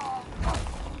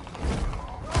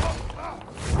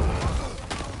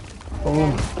 Oh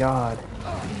my god.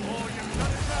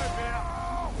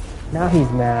 Now he's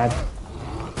mad.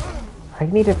 I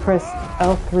need to press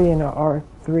L3 and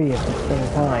R3 at the same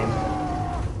time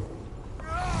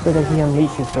so that he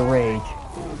unleashes the rage.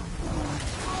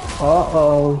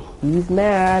 Uh-oh, he's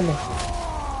mad.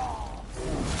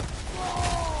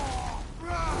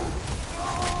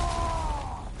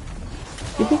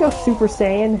 Did he go Super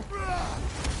Saiyan?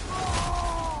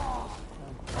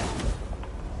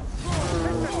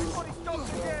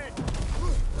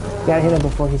 Gotta hit him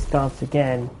before he stomps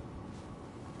again.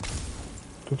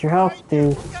 Get your health,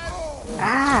 dude.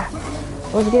 Ah!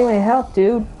 I was getting my health,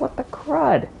 dude. What the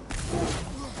crud?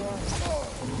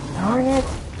 Darn it!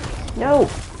 No!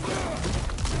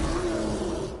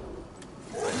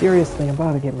 Seriously, I'm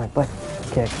about to get my butt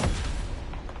kicked.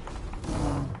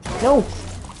 No!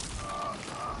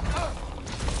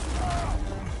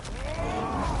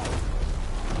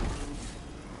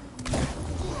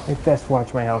 I best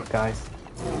watch my health, guys.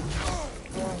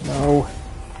 No.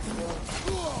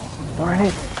 Darn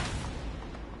it.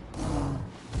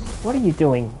 What are you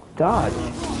doing? Dodge.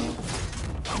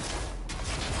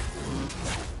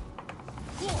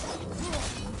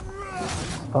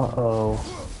 Uh-oh.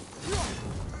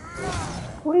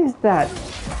 What is that?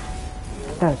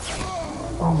 That's...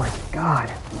 Oh my god.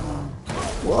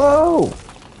 Whoa!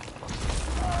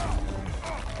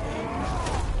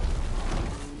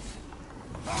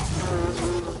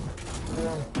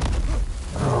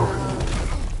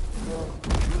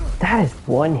 That is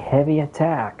one heavy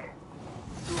attack.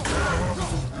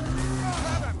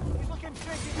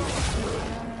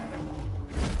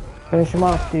 Finish him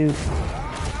off, dude.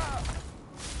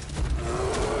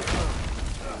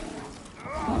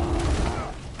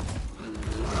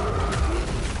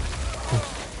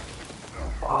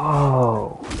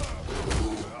 Oh.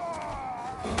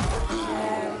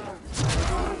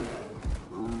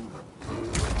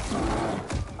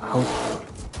 Ouch.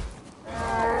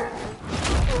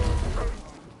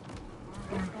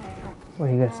 What,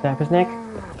 are you gonna snap his neck?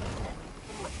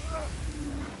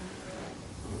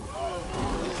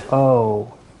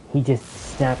 Oh, he just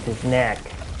snapped his neck.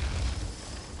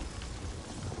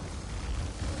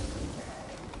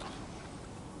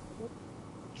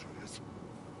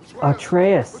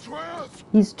 Atreus!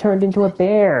 He's turned into a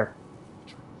bear!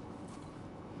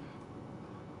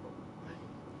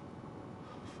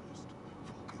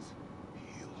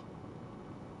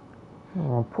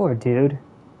 Oh, poor dude.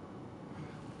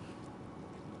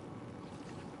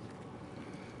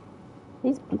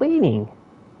 He's bleeding.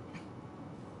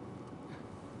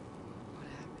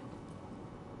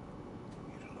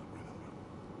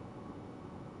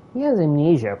 He has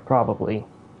amnesia, probably.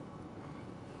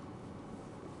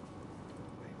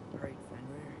 Right,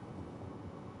 Fenrir.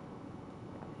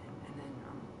 And then,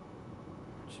 I'm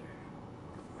not sure.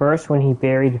 First, when he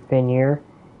buried Fenrir,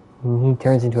 he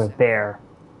turns into a bear.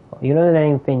 You know the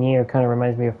name Fenrir kind of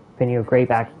reminds me of Fenrir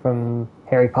Greyback from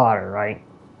Harry Potter, right?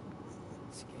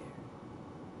 Scared.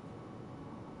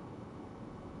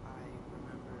 I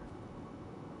remember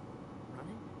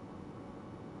running.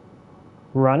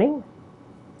 Running?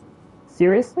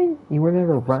 Seriously? You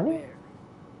remember I was running? there,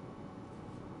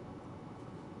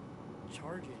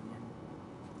 charging, and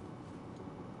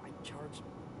I charged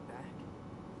back.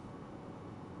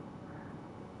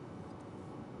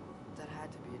 That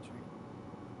had to be a dream.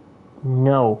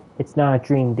 No, it's not a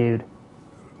dream, dude.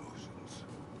 Your emotions.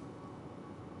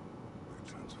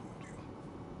 They transformed you.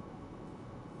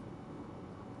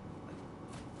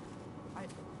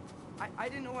 I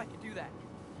didn't know I could do that.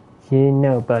 You didn't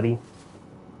know, buddy.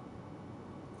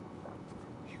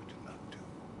 You did not do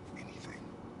anything.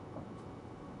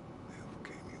 They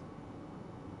overcame you.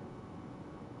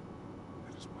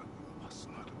 That is why we must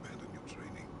not abandon your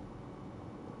training.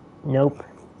 Nope. Not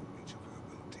know the reach of your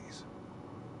abilities.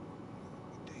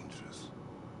 It would be dangerous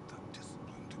without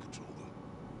discipline to control them.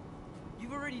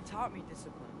 You've already taught me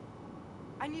discipline.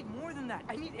 I need more than that.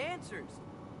 I need answers.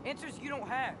 Answers you don't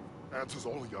have. Answers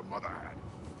only your mother had.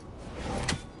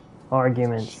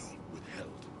 Arguments. She withheld.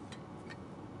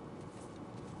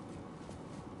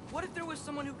 What if there was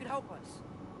someone who could help us?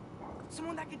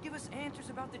 Someone that could give us answers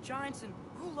about the giants and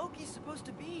who Loki's supposed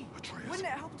to be. Atreus. Wouldn't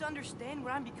it help to understand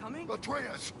what I'm becoming?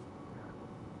 Atreus!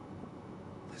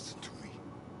 Listen to me.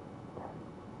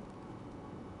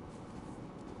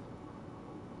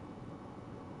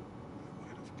 I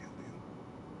might have killed you.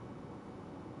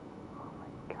 Oh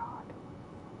my god.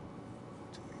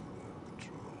 Until you learn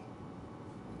control.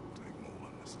 Take no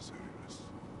unnecessary risks.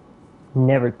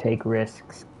 Never take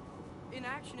risks.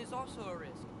 Inaction is also a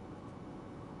risk.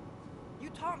 You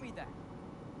taught me that.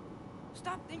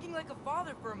 Stop thinking like a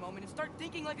father for a moment and start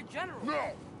thinking like a general.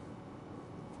 No!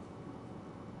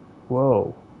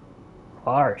 Whoa.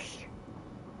 Harsh.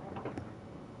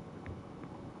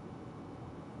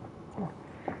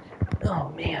 Oh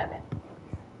man.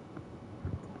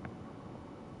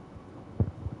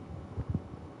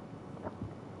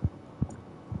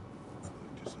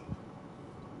 Collect yourself.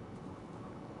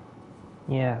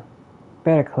 Yeah.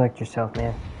 Better collect yourself,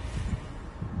 man.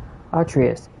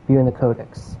 Atreus, viewing the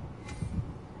codex.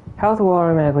 Health will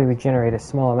automatically regenerate a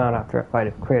small amount after a fight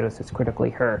if Kratos is critically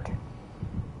hurt.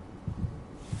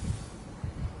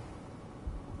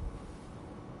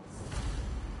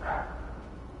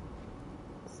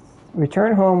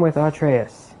 Return home with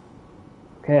Atreus.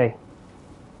 Okay.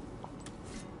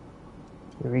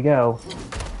 Here we go.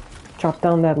 Chop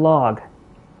down that log.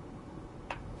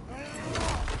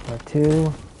 Or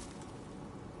two.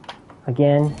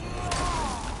 Again.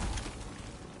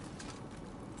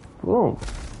 Boom.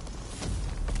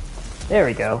 There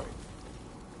we go.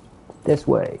 This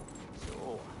way.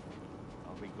 So,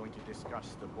 are we going to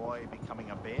discuss the boy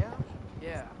becoming a bear?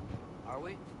 Yeah. Are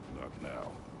we? Not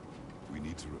now. We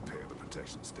need to repair the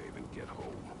protection stave and get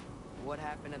home. What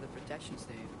happened to the protection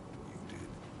stave? You did.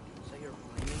 So you're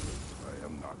blaming me? I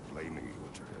am not blaming you,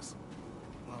 Atreus.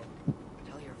 Well,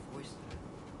 tell your voice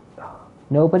that.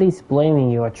 Nobody's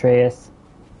blaming you, Atreus.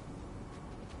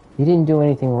 You didn't do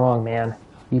anything wrong, man.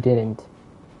 You didn't.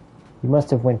 You must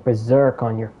have went berserk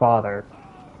on your father.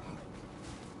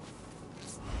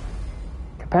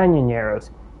 Companion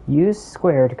arrows. Use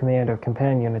square to command a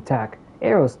companion attack.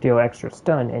 Arrows deal extra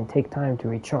stun and take time to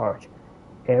recharge.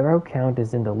 Arrow count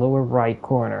is in the lower right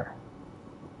corner.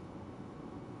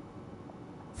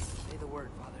 Say the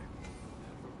word, Father.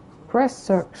 Press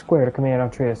square to command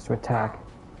Atreus to attack.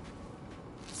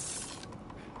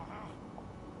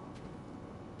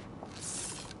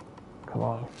 Come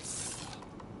on.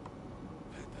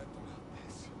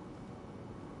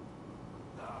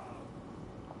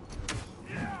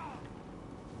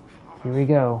 Here we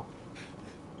go.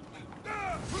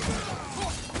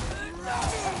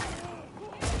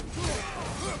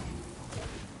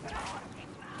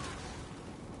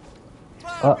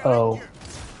 Uh-oh.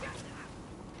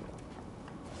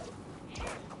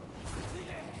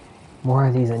 More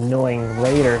of these annoying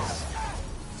raiders.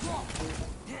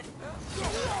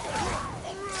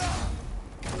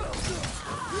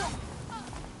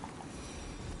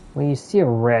 When you see a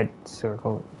red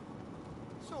circle,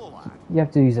 So, lad, you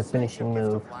have to use a since finishing your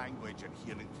gift move. of language and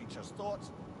hearing creatures'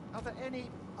 thoughts, are there any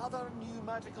other new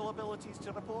magical abilities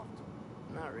to report?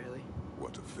 Not really.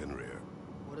 What of Fenrir?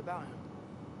 What about him?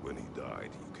 When he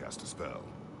died, you cast a spell.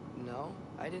 No,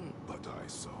 I didn't. But I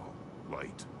saw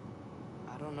light.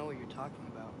 I don't know what you're talking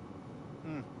about.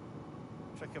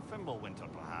 Trick of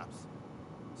Fimbulwinter, perhaps?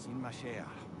 Seen my share.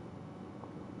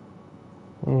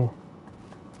 Hmm.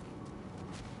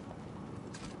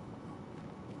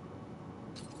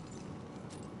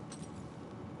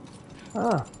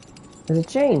 Ah, there's a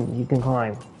chain you can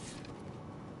climb.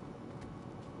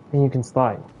 And you can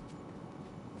slide.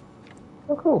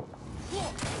 Oh, cool.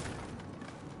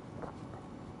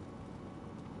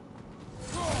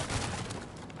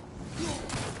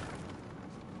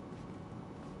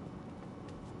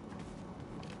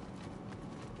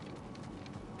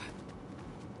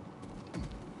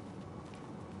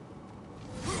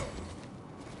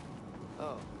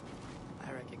 Oh,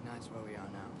 I recognize where we are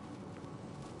now.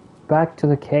 Back to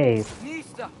the cave.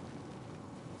 Nista!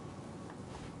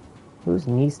 Who's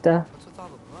Nista? What's with all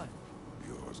the blood?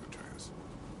 Yours, Atreus.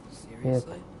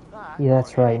 Seriously? That, Yeah,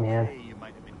 that's or right, any man. prey you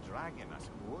might have been dragging, I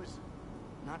suppose.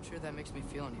 Not sure that makes me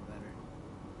feel any better.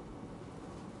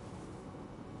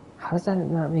 How does that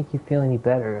not make you feel any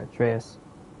better, Atreus?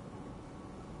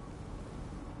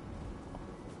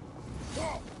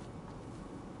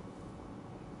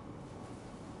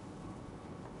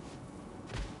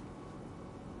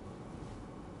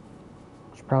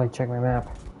 Should probably check my map.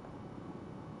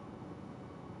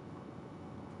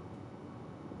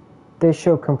 They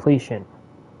show completion.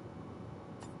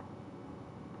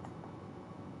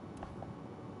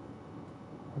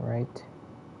 Right.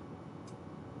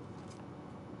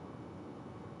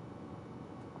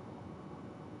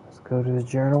 Go to the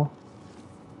journal.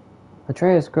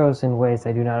 Atreus grows in ways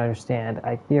I do not understand.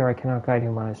 I fear I cannot guide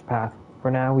him on his path.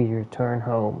 For now, we return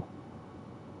home.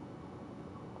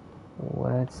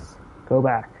 Let's go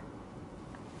back.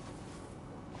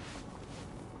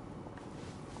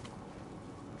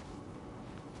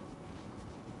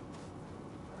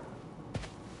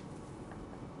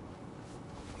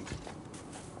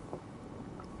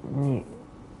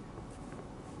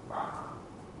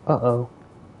 Uh-oh.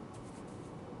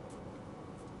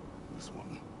 This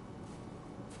one.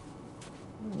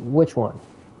 Which one?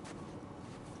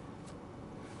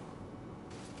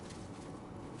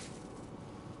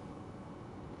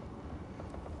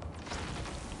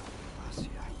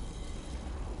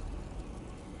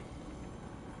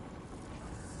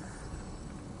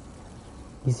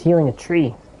 He's healing a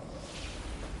tree.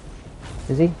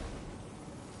 Is he?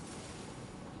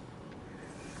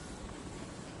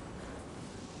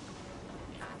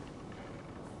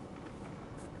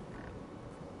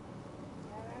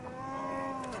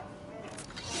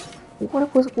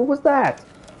 What was that?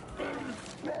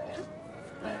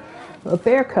 A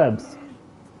bear cubs.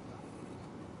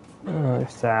 Oh, they're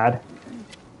sad.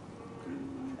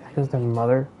 Because their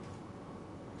mother.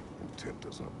 Intent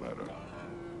does not matter.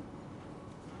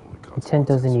 Intent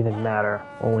doesn't even matter.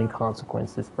 Only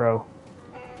consequences, bro.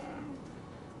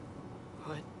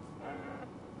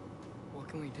 What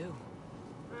can we do?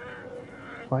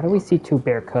 Why do we see two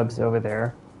bear cubs over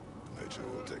there? Nature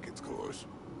will take its course.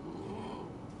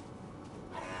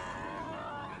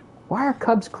 Why are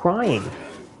cubs crying?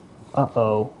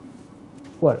 Uh-oh.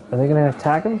 What, are they gonna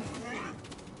attack him?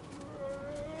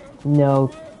 No,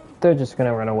 they're just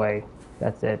gonna run away.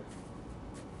 That's it.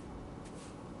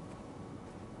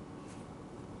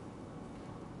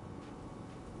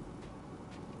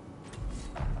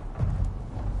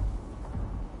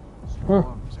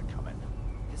 Storms are coming.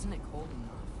 Isn't it cold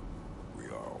enough? We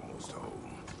are almost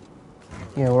home.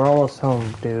 Yeah, we're almost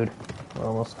home, dude. We're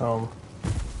almost home.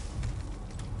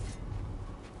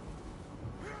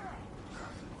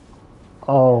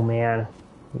 Oh, man.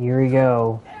 Here we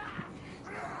go.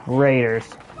 Raiders.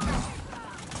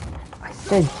 I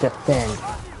said defend.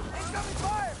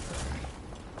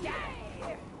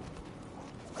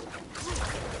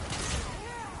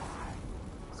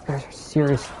 These guys are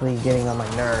seriously getting on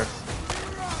my nerves.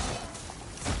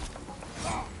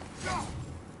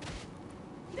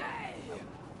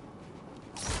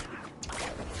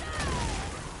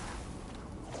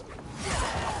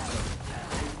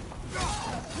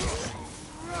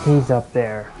 He's up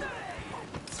there.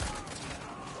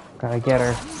 Gotta get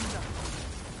her.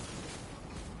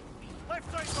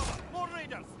 Left side, brother. More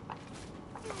raiders.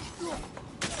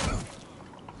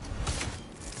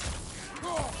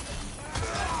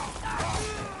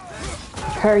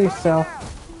 Prepare yourself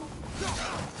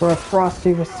for a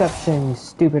frosty reception, you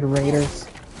stupid raiders.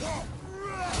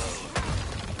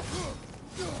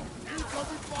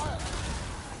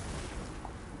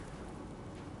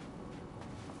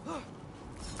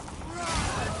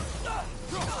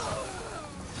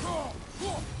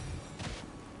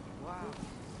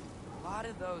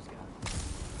 Those guys.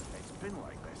 It's been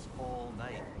like this all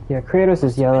night. Yeah, Kratos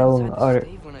is yellow and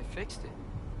Steve when I fixed it.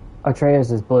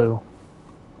 Atreus is blue.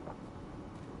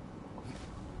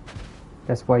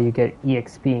 That's why you get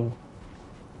EXP.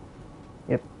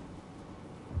 Yep.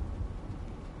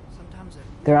 Sometimes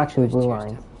They're actually blue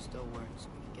lines. Still works.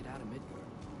 We can get out of Midgard.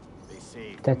 They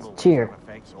say That's Fimbulwinter cheer.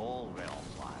 affects all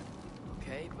realms, lad.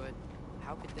 Okay, but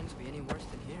how could things be any worse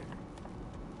than here?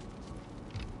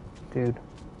 Dude.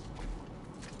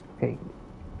 Okay.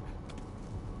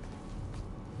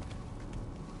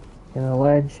 In the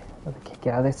ledge. Let's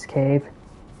get out of this cave.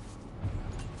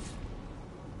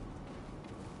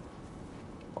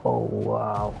 Oh,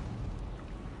 wow.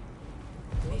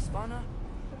 Hey, Svanna,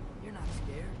 you're not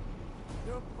scared.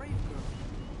 You're a brave girl.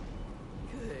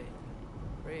 Good.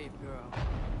 Brave girl.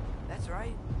 That's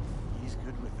right. He's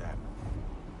good with them.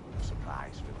 No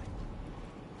surprise, really.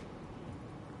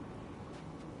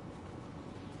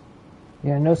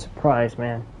 Yeah, no surprise,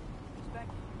 man. Respect.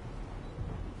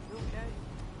 You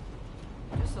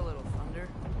okay? Just a little thunder.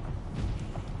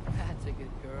 That's a good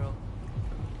girl.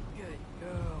 Good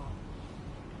girl.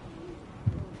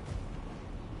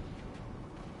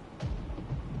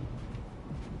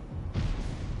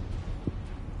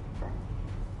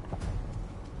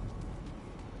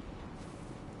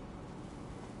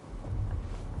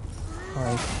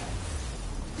 Alright.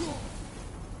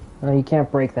 No, you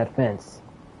can't break that fence.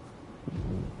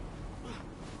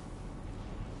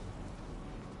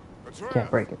 Can't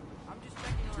break it. I'm just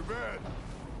checking on. Too bad.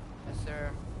 Yes,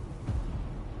 sir.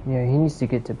 Yeah, he needs to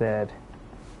get to bed.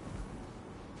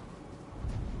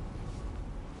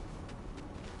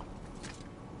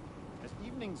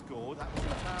 evenings go, that was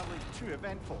entirely too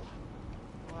eventful.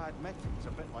 Well, I admit it was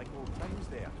a bit like old times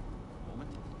there. For a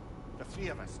moment. The three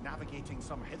of us navigating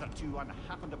some hitherto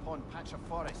unhappened upon patch of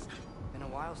forest. Been a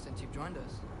while since you've joined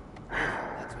us.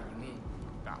 That's what you mean.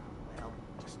 Ah, well,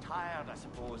 just tired, I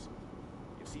suppose.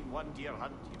 You've seen one deer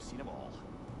hunt, you've seen them all.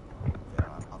 There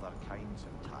are other kinds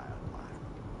of tired, lad.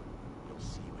 You'll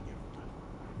see when you're older.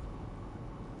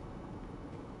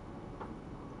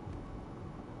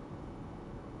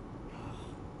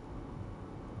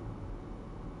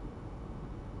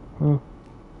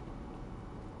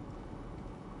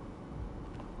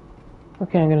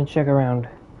 Okay, I'm gonna check around to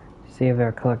see if there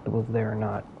are collectibles there or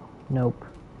not. Nope.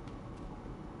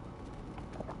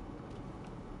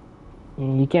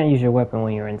 You can't use your weapon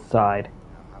when you're inside.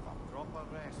 Now have a proper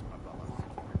rest, my brothers.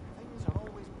 Things are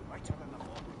always brighter in the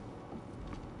morning.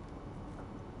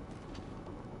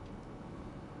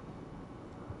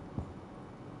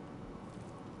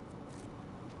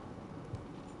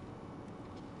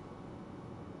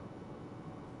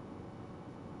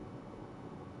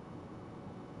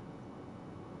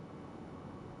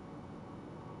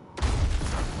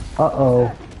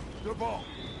 Uh-oh. The ball.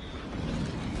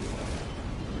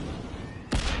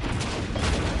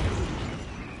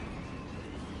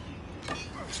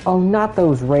 Oh, not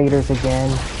those raiders again.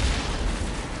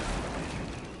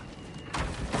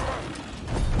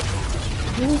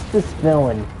 Who's this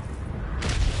villain?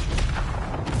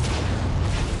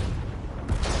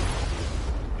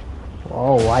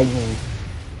 Oh, lightning.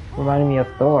 Reminding me of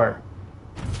Thor.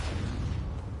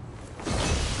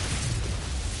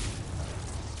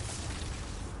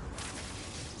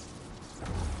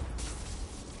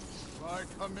 I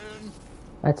come in.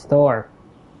 That's Thor.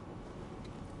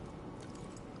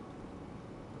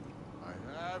 I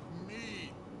have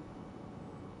me.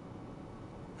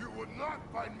 You would not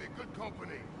find me good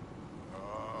company.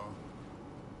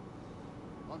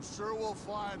 I'm sure we'll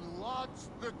find lots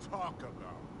to talk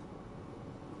about.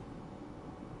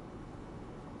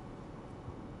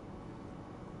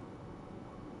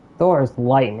 Thor is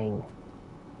lightning.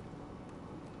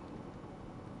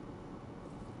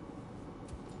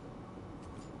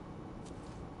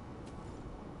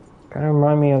 Kind of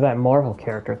remind me of that Marvel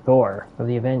character, Thor, of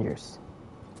the Avengers.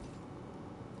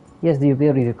 He has the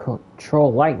ability to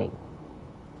control lightning.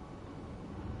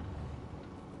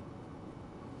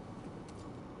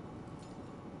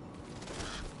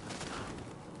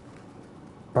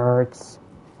 Birds.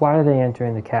 Why are they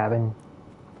entering the cabin?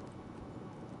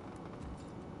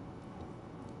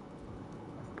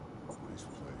 Nice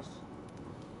place.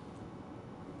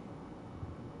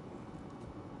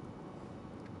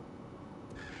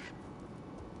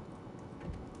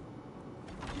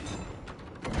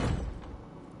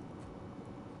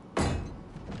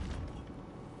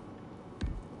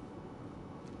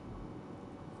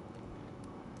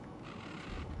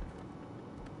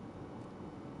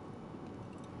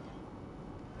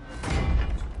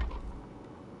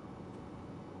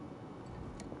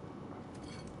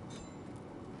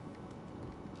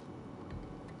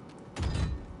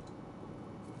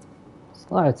 It's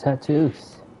a lot of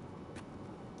tattoos.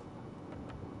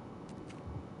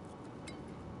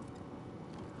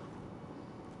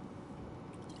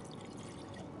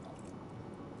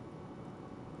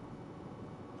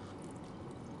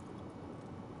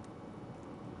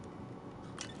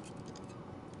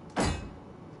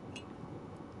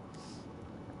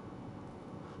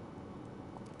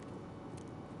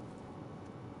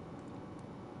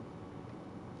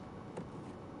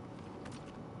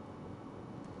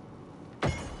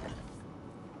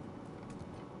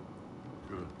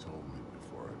 Could have told me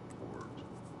before I poured.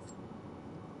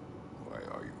 Why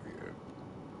are you here?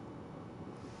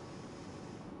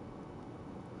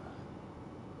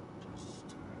 Just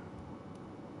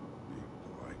be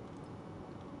polite.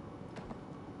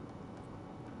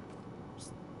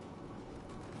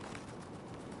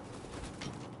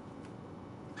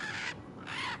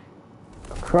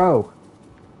 A crow.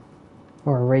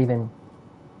 Or a raven.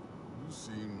 You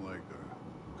seem like a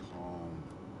calm,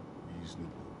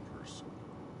 reasonable person.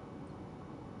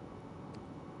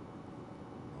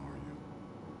 Are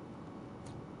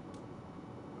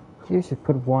you? You should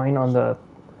put wine on the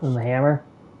hammer.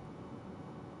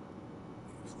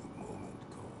 If the moment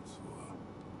calls for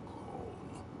calm.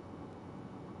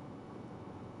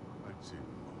 I'd say the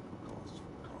moment calls for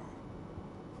calm.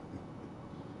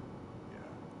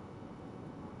 Yeah.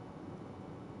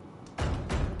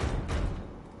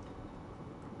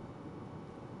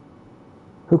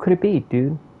 Who could it be,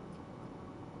 dude?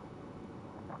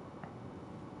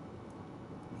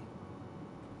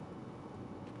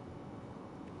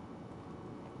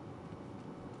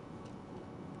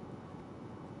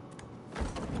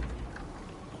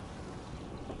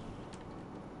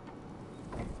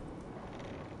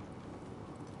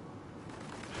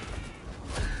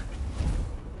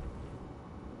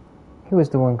 He was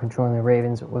the one controlling the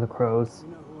ravens or the crows.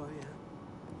 You know who I am?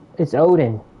 It's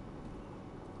Odin.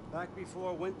 Back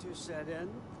before winter set in,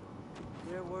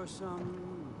 there were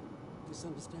some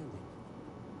misunderstandings.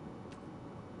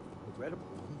 Regrettable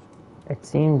ones. It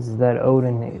seems that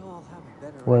Odin We all have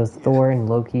a better was idea Thor and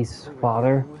Loki's who we're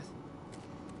father. dealing with.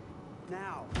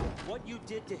 Now, what you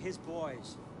did to his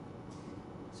boys.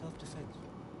 Self-defense.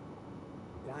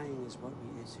 Dying is what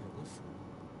we Aesir live for.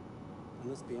 And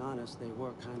let's be honest, they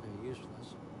were kind of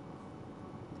useless.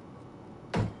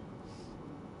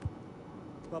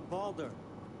 But Baldur,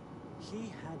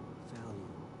 he had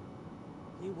value.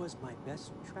 He was my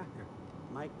best tracker,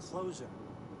 my closer.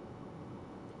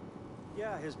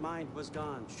 Yeah, his mind was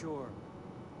gone, sure.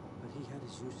 But he had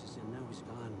his uses, and now he's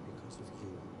gone because of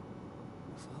you.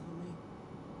 You follow me?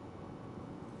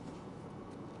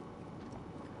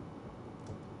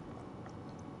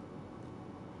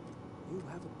 You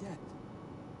have a debt.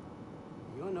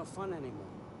 You're no fun anymore.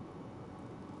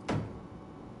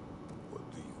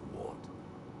 What do you want?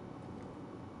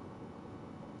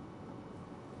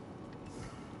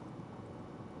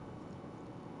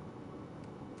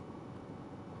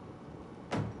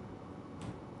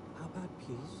 How about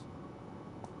peace?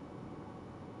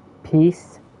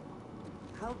 Peace?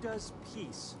 How does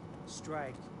peace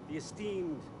strike the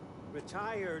esteemed,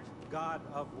 retired god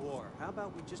of war? How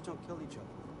about we just don't kill each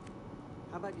other?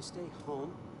 How about you stay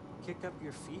home, kick up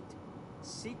your feet,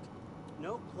 seek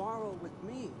no quarrel with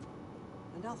me,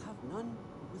 and I'll have none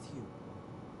with you.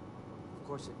 Of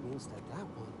course, it means that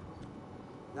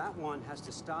that one has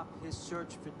to stop his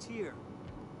search for Tyr.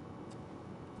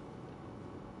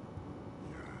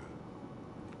 Yeah.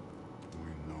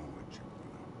 We know what you've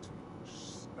been up to.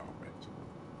 Stop it.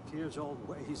 Tyr's old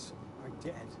ways are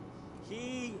dead.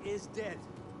 He is dead.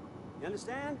 You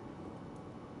understand?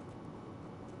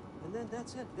 And then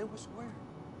that's it. Then we're square.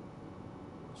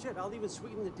 Shit, I'll even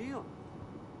sweeten the deal.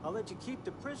 I'll let you keep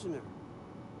the prisoner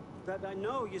that I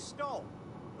know you stole.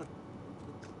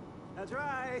 That's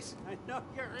right. I know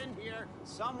you're in here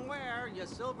somewhere, you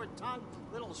silver-tongued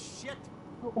little shit.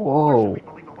 Whoa.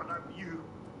 Believe it without you.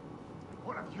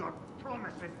 What have your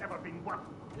promises ever been worth?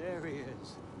 There he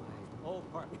is, my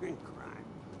old partner in crime.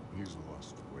 He's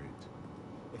lost weight.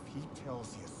 If he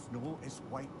tells you snow is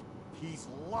white, he's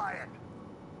lying.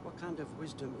 What kind of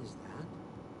wisdom is that?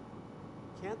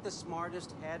 Can't the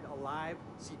smartest head alive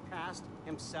see past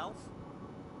himself?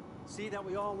 See that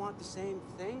we all want the same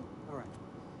thing? All right.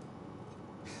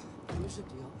 Here's a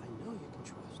deal I know you can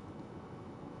trust.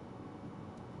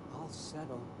 I'll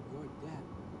settle your debt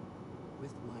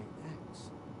with my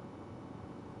ex.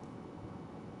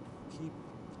 Keep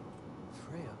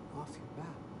Freya off your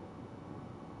back.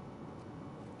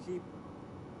 Keep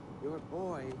your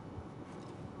boy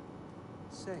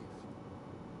safe.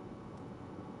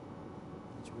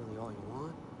 That's really all you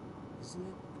want, isn't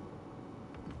it?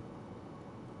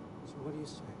 So what do you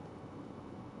say?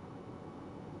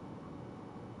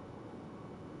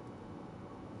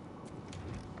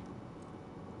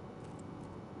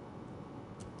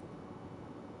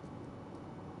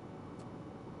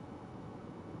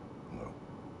 No.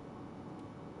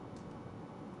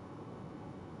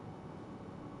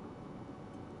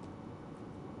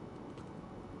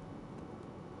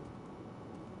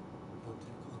 Don't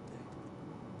take all day.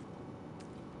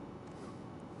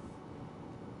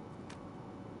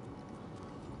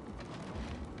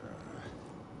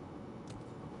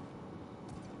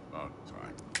 About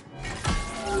time.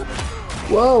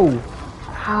 Whoa!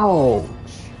 Ouch!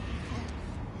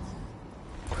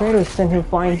 Kratos sent him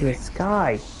flying to the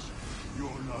sky. You're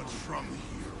not from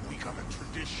here. We got a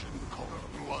tradition called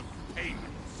blood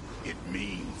payments. It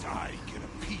means I get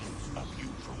a piece of you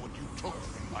for what you took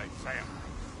from my family.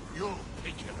 You'll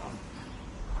pick it up.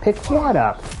 Pick what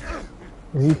up?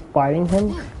 Is he fighting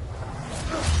him?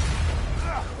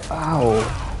 Ow!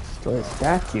 Destroy a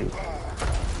statue.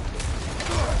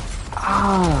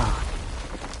 Ah!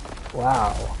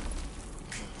 Wow.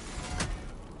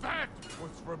 That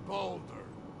was for Baldur.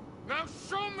 Now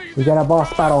show me We got a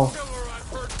boss battle. killer I've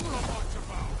heard so much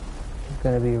about. It's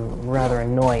gonna be rather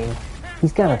annoying.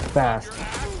 He's kind of fast.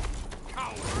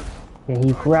 Coward. Yeah,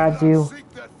 he grabs you. Seek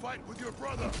that fight with your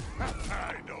brother.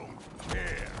 I don't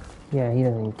care. Yeah, he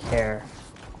doesn't care.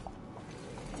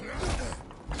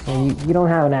 And you don't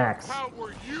have an axe. How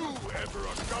were you ever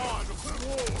a god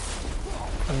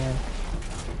of war? Man.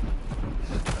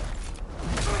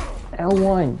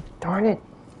 L1, darn it.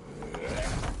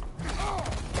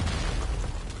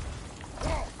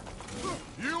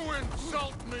 You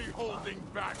insult me holding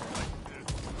back like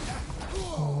this.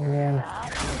 Oh, man.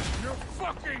 You're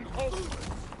fucking hopeless.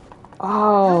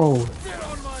 Oh, Spit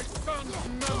on my son's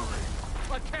memory.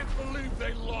 I can't believe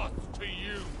they lost to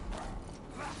you.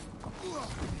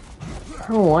 I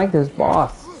don't like this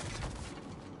boss.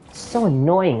 It's so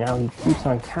annoying how he keeps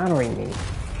on countering me.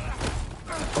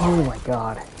 Oh my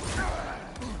god.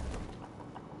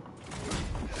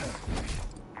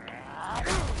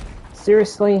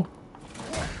 Seriously?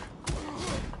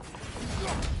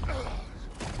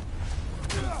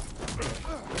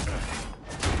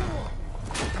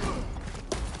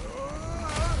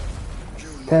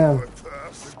 Damn. The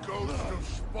ghost of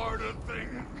Sparta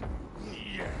thing?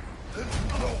 Yeah.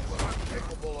 Know what I'm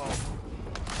capable of.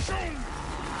 Show me!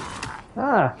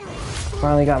 Ah!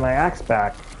 Finally got my axe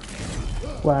back.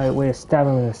 Way to stab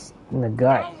him in the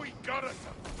gut. Now we got us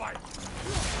a fight.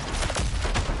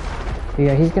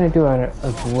 Yeah, he's gonna do a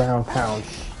ground pound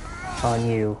on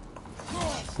you.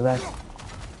 So that's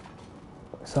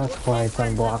why it's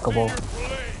unblockable.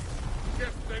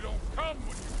 Guess they don't come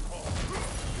when you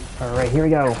call. Alright, here we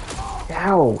go.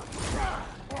 Ow!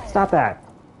 Stop that.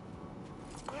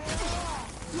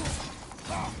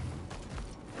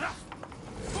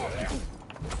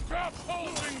 Stop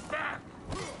holding back!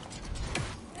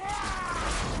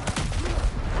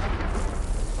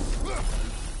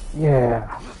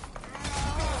 Yeah.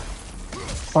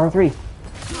 R3.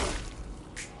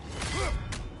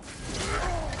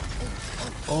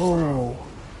 Oh.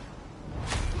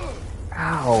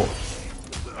 Ow.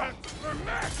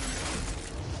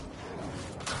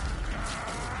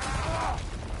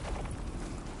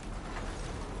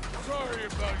 Sorry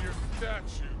about your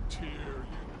statue, Tyr,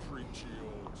 you preachy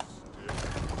old stick.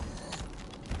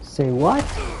 Say what?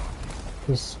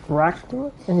 His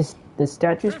fractal and the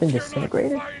statue's been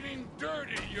disintegrated? Fighting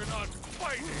dirty, you're not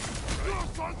fighting.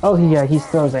 Oh yeah, he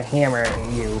throws a hammer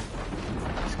at you.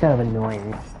 It's kind of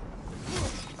annoying.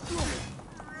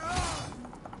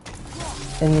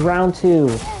 In round 2.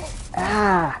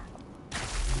 Ah! You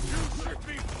should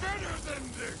be better than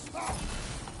this.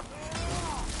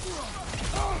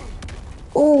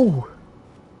 Ooh!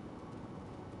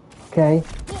 Okay.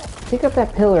 Pick up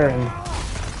that pillar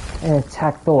and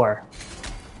attack Thor.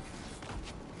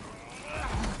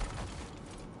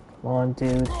 Come on,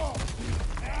 dude.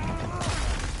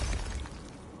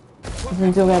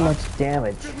 Doesn't do that much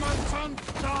damage. Did my son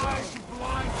die, you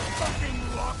blind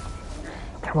fucking luck?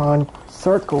 Come on,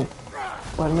 circle.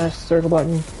 Button mash circle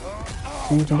button.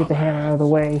 So you can get the hammer out of the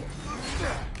way.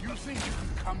 You think you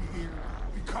can come here,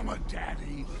 become a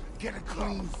daddy, get a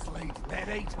clean slate? That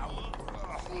ain't how it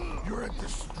works. You're a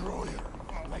destroyer,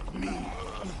 like me.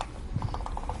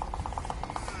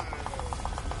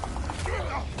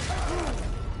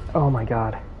 Oh my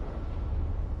god.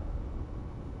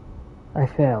 I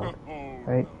failed.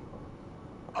 Right?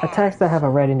 Attacks that have a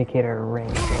red indicator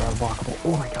range are unblockable.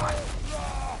 Oh my god.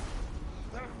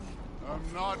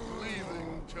 I'm not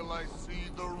leaving till I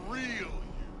see the real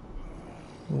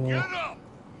you. Yeah. Get up!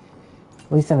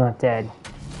 At least I'm not dead.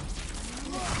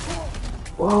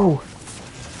 Whoa!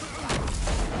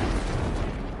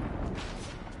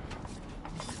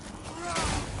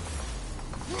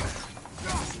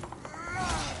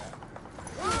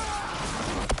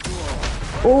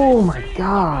 Oh my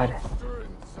god!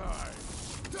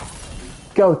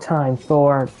 Go time,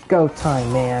 Thor. Go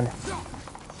time, man.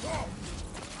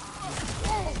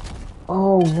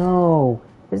 Oh no!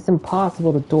 It's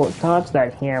impossible to dodge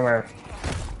that hammer.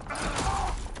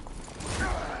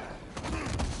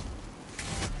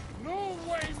 No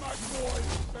way my boy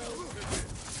fell to this.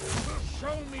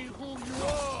 Show me who you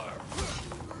are.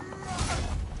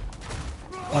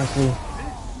 Honestly.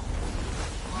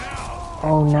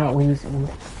 Oh, not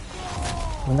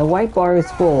when the white bar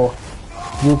is full,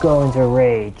 you go into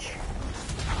rage.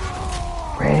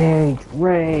 Rage,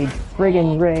 rage,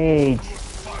 friggin' rage.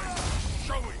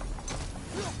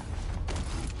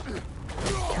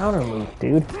 Counter move,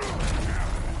 dude.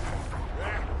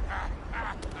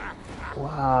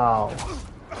 Wow.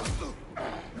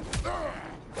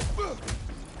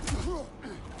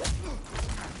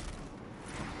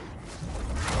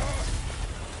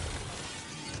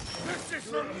 This is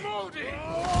for Modi!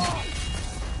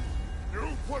 You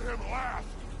put him last,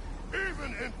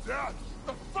 even in death.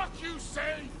 The fuck you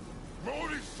say?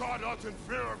 Modi sought us in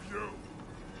fear of you.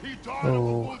 He died of the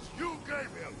wounds you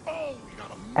gave him. Oh, we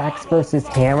got a Axe versus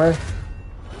hammer?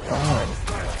 God.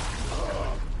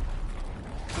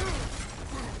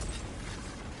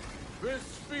 This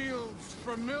feels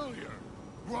familiar.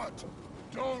 What?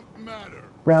 Don't matter.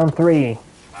 Round 3.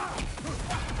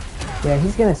 Yeah,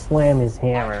 he's gonna slam his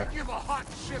hammer. Give a hot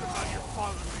shit about your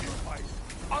fatherly advice.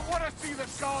 I want to see the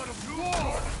god of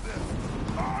war.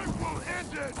 I will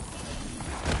end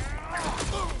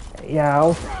it.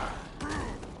 Yow.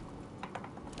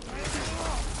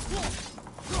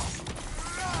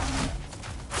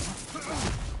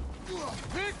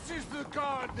 This is the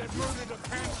god that murdered a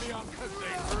pantheon because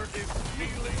they hurt his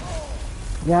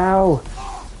feelings. Yow!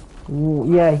 Ooh,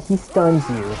 yeah, he stuns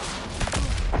you.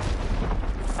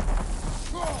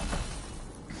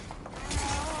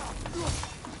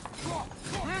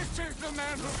 This is the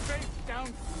man who faced down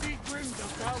Sigrun, the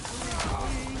Valkyrie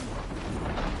queen.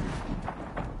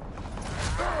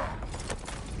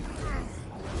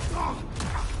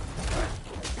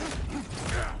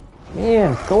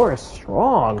 Man, Thor is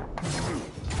strong.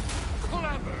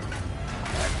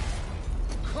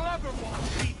 Clever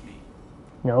won't beat me.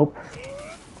 Nope.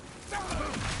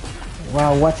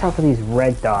 Wow, watch out for these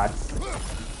red dots.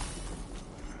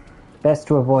 Best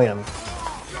to avoid them.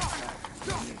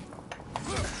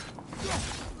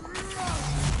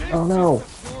 Oh no.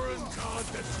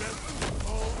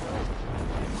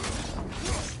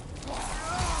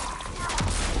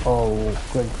 Oh,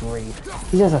 good grief.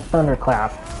 He does a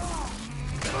thunderclap.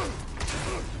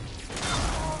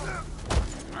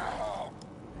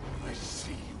 I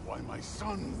see why my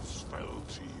sons fell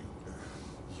to you.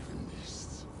 Even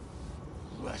this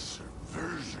lesser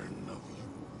version of you.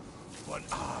 But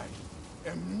I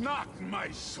am not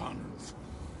my sons.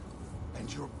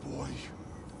 And your boy,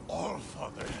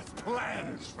 Allfather, has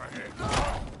plans for him.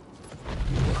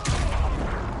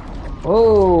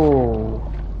 Oh.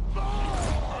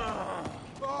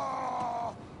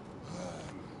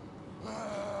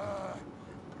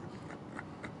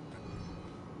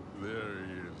 There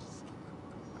he is.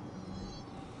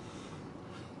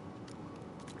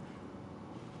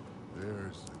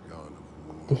 There's the god of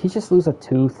war. Did he just lose a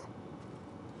tooth?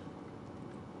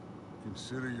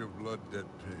 Consider your blood debt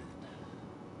paid.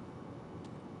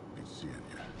 Be seeing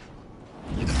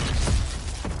you.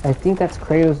 I think that's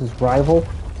Kratos' rival.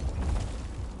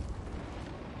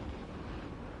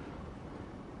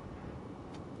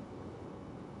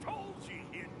 Told you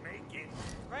he'd make it.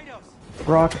 Kratos,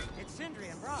 Brock. it's Sindri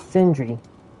and Brock. Sindri.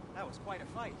 That was quite a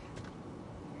fight.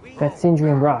 That's Sindri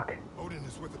and Brock. Odin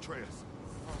is with Atreus.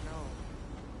 Oh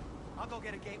no. I'll go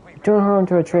get a gateway. Turn her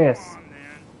into Atreus. Come on,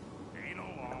 then. Ain't a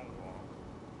long walk.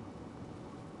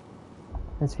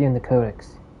 Let's view in the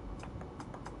codex.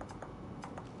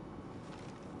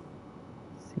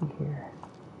 Let's see here.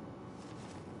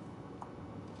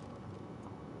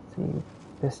 Let's see.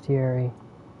 Bestiary.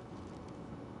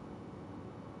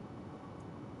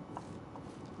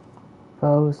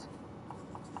 Foes.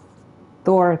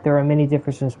 Thor. There are many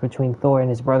differences between Thor and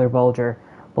his brother Baldur.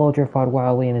 Baldur fought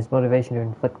wildly in his motivation to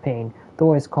inflict pain.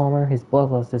 Thor is calmer. His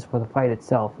bloodlust is for the fight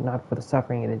itself, not for the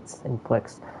suffering it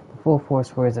inflicts. The full force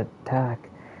for his attack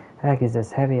is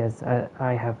as heavy as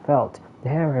I have felt. The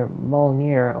hammer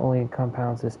Mjolnir only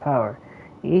compounds his power.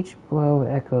 Each blow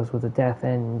echoes with the death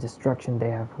and destruction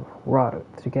they have wrought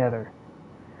together.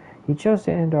 He chose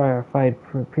to end our fight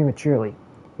prematurely.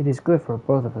 It is good for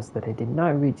both of us that it did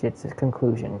not reach its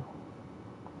conclusion.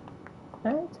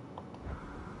 Alright.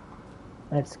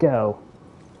 Let's go.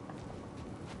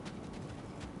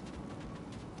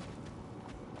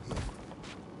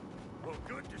 Well,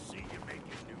 good to see you making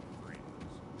new friends.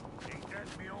 Ain't that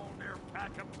Mjolnir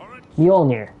pack a punch?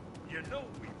 Mjolnir. You know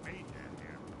we made that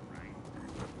hammer, right?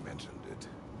 You mentioned it.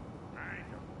 I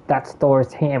know. That's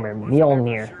Thor's hammer, Wasn't ever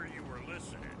Mjolnir. sure you were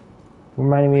listening.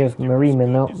 Reminding me of Marie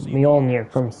Mjolnir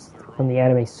from the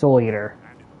anime Soul Eater.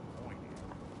 Kind of the point.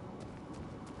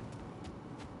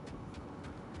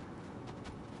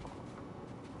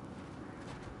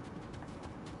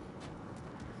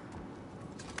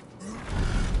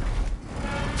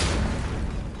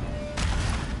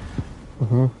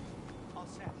 All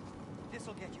set.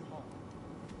 This'll get you home.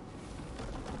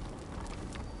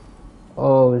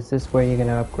 Oh, is this where you're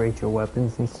gonna upgrade your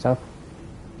weapons and stuff?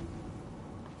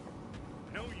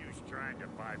 No use trying to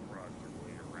bifrost your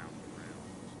way around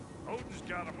the realms. Odin's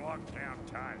got him locked down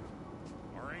tight.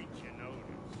 Or ain't you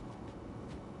noticed?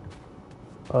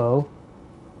 Oh.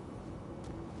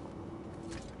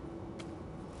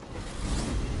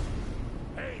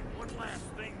 Hey, one last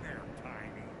thing there,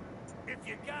 Tiny. If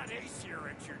you got Aesir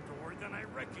at your door, then I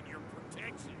reckon your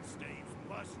protection stays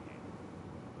busted.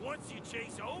 Once you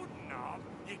chase Odin off,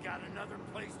 you got another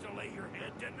place to lay your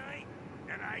head tonight.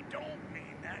 And I don't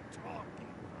mean that talking,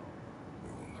 though.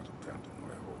 We will not abandon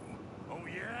my home. Oh,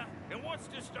 yeah? And what's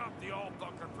to stop the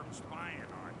all-fucker from spying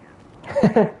on you? Or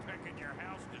pecking your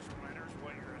house to splinters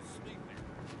while you're asleep there?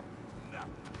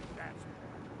 Nothing. That's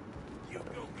right. You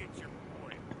go get your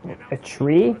boy. And I'll A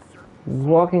tree?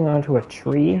 Walking onto a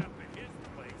tree? up at his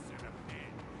place in a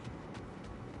pinch.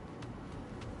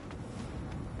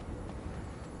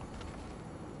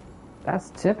 That's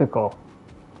typical.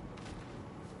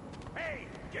 Hey,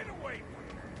 get away from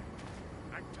her.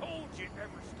 I told you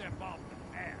never step off the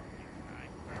path, didn't I?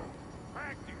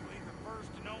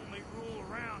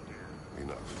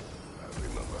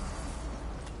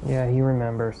 Yeah, he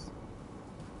remembers.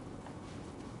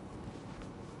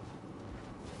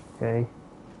 Okay.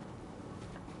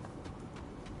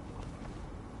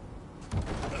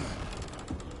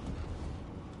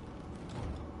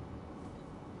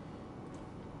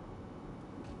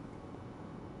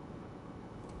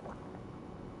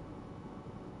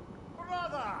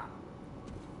 Brother!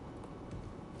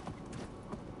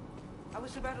 I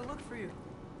was about to look for you.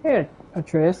 Here,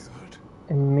 Atreus. Good.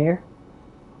 And Mir.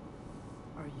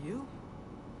 Are you?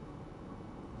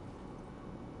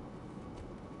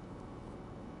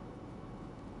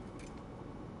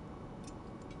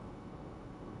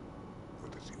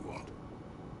 What does he want?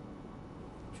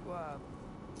 To,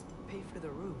 pay for the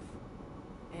roof.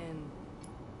 And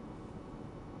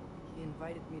he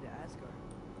invited me to Asgard.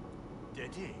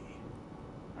 Did he?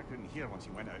 I couldn't hear once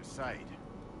he went outside.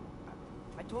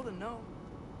 I told him no.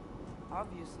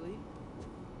 Obviously.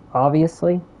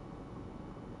 Obviously?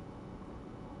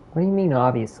 What do you mean,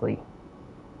 obviously?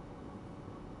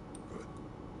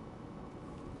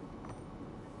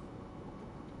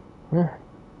 Good.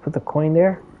 Put the coin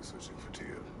there? We're searching for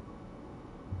Tyr.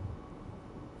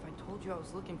 If I told you I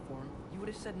was looking for him, you would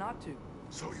have said not to.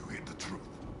 So you hid the truth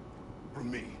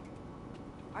from me.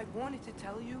 I wanted to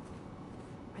tell you.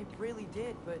 I really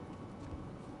did, but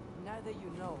now that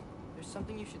you know, there's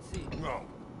something you should see. No.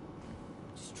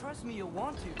 Just trust me, you'll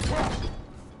want to. You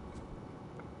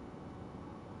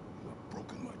have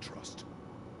broken my trust.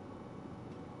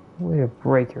 Way to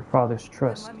break your father's Then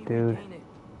trust, let me dude. regain it.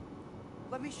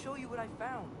 Let me show you what I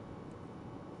found.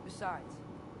 Besides,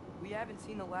 we haven't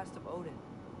seen the last of Odin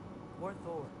or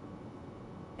Thor.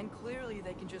 And clearly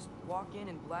they can just walk in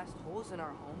and blast holes in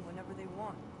our home whenever they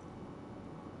want.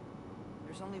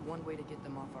 There's only one way to get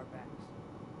them off our backs.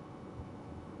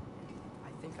 And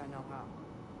I think I know how.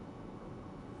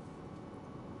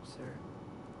 Sir.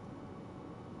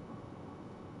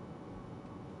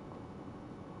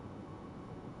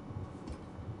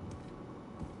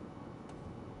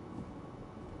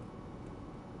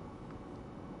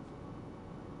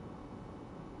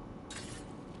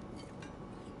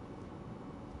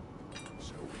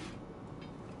 So,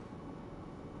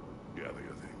 gather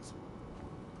your things.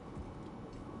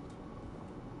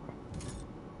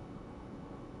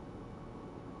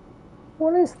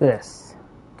 What is this?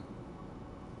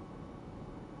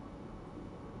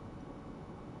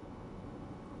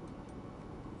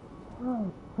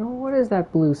 Oh, what is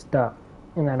that blue stuff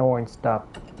and that orange stuff?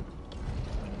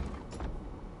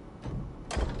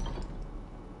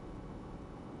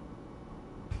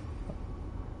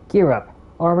 Gear up.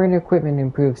 Armor and equipment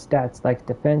improve stats like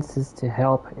defenses to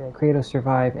help Kratos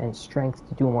survive and strength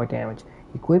to do more damage.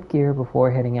 Equip gear before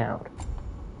heading out.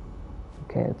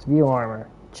 Okay, let's view armor.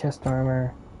 Chest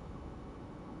armor.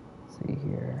 Let's see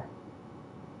here.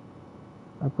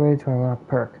 Upgrade to unlock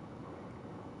perk.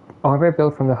 Armor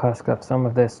built from the husk of some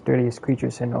of the sturdiest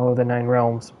creatures in all of the 9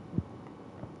 realms.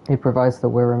 It provides the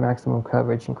wearer maximum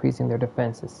coverage, increasing their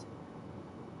defenses.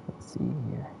 Let's see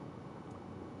here.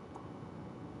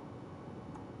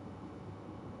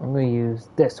 I'm going to use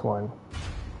this one.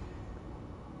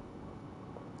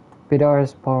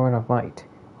 Vidar's Pawn of Might.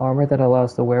 Armor that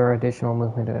allows the wearer additional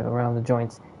movement around the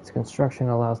joints. Its construction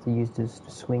allows the users to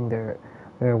swing their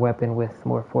weapon with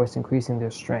more force, increasing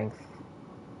their strength.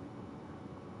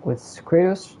 With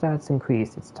Kratos' stats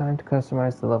increased, it's time to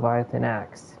customize the Leviathan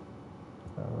Axe.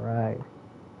 Alright.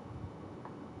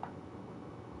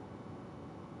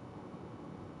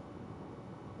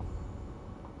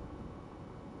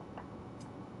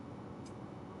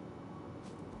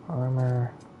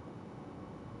 Armor.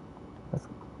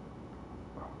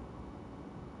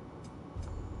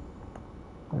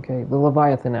 Okay, the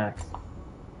Leviathan Axe.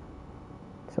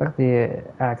 Select the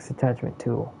axe attachment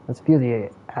tool. Let's view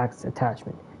the axe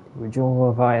attachment. The original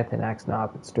Leviathan axe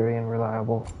knob. It's sturdy and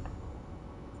reliable.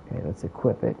 Okay, let's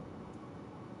equip it.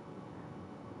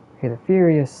 Okay, the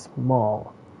Furious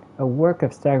Maul. A work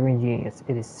of staggering genius.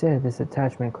 It is said this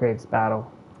attachment craves battle.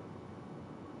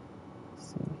 Let's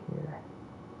see here.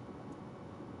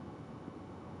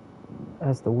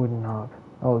 That's the wooden knob.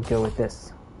 I'll go with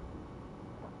this.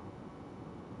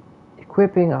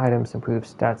 Equipping items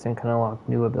improves stats and can unlock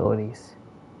new abilities.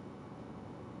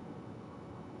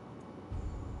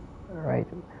 Alright,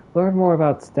 learn more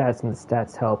about stats in the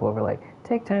Stats Help overlay.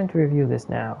 Take time to review this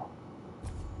now.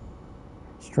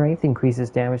 Strength increases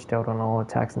damage dealt on all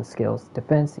attacks and skills.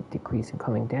 Defense decreases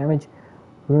incoming damage.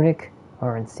 Runic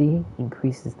RNC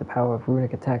increases the power of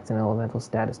runic attacks and elemental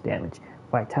status damage.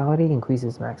 Vitality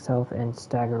increases max health and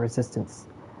stagger resistance.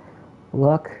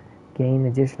 Luck gain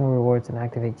additional rewards and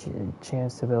activate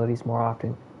chance abilities more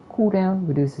often. Cooldown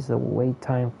reduces the wait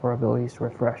time for abilities to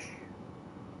refresh.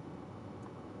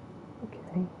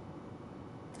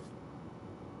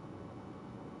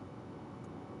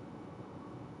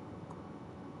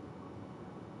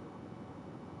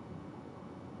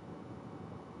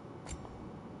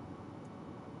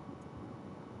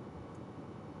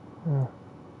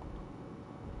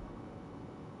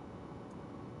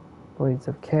 Blades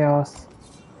of Chaos.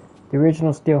 The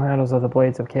original steel handles of the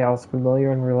Blades of Chaos,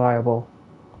 familiar and reliable.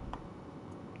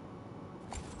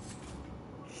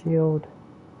 Shield.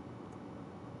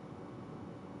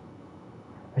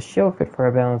 A shield fit for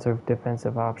a balance of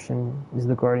defensive option is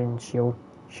the Guardian Shield.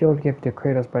 Shield gifted to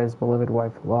Kratos by his beloved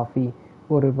wife, Laufey,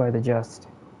 voted by the just.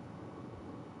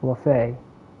 Laufey.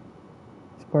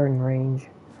 Spartan range.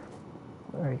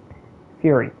 Alright.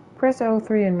 Fury. Press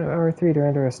L3 and R3 to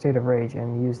enter a state of rage,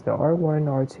 and use the R1,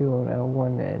 R2, and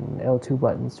L1 and L2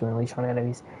 buttons to unleash on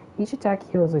enemies. Each attack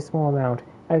heals a small amount.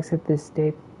 Exit this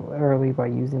state early by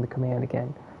using the command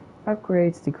again.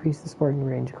 Upgrades decrease the Spartan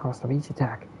range cost of each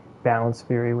attack. Balance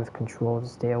Fury with control to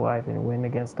stay alive and win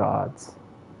against odds.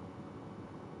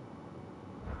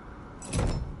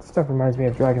 This stuff reminds me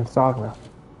of Dragon's Dogma.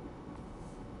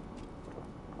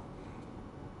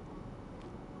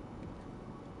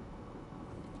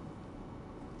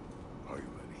 Are you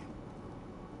ready?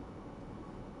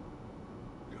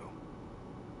 Go.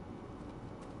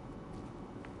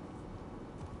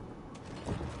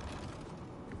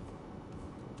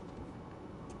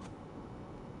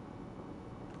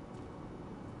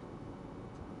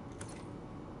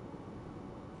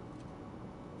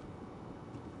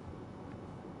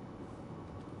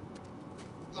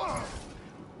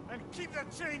 And keep the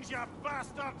change, you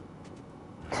bastard!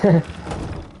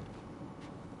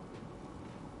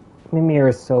 Mimir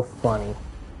is so funny.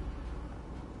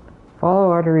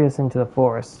 Follow Atreus into the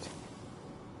forest.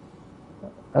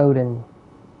 Odin.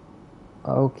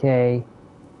 Okay.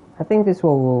 I think this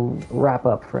will wrap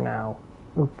up for now.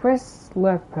 We'll press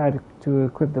left pad to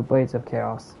equip the Blades of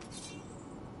Chaos.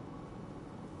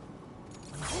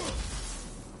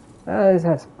 This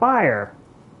has fire!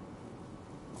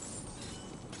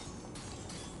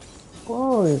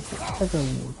 Whoa, it's like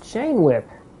a chain whip.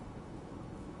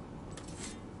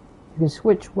 You can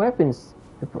switch weapons.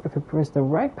 If you press the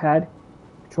right pad,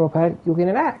 control pad, you'll get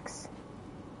an axe.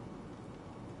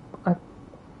 I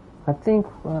think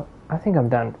I'm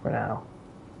done for now.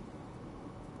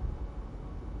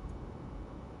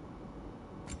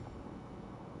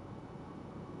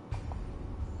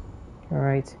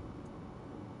 Alright.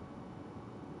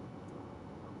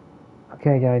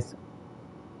 Okay, guys.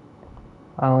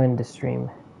 I'll end the stream.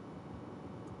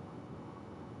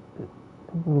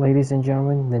 Ladies and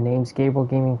gentlemen, the name's Gabriel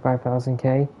Gaming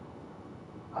 5000K.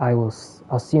 I'll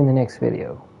see you in the next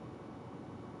video.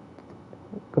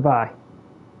 Goodbye.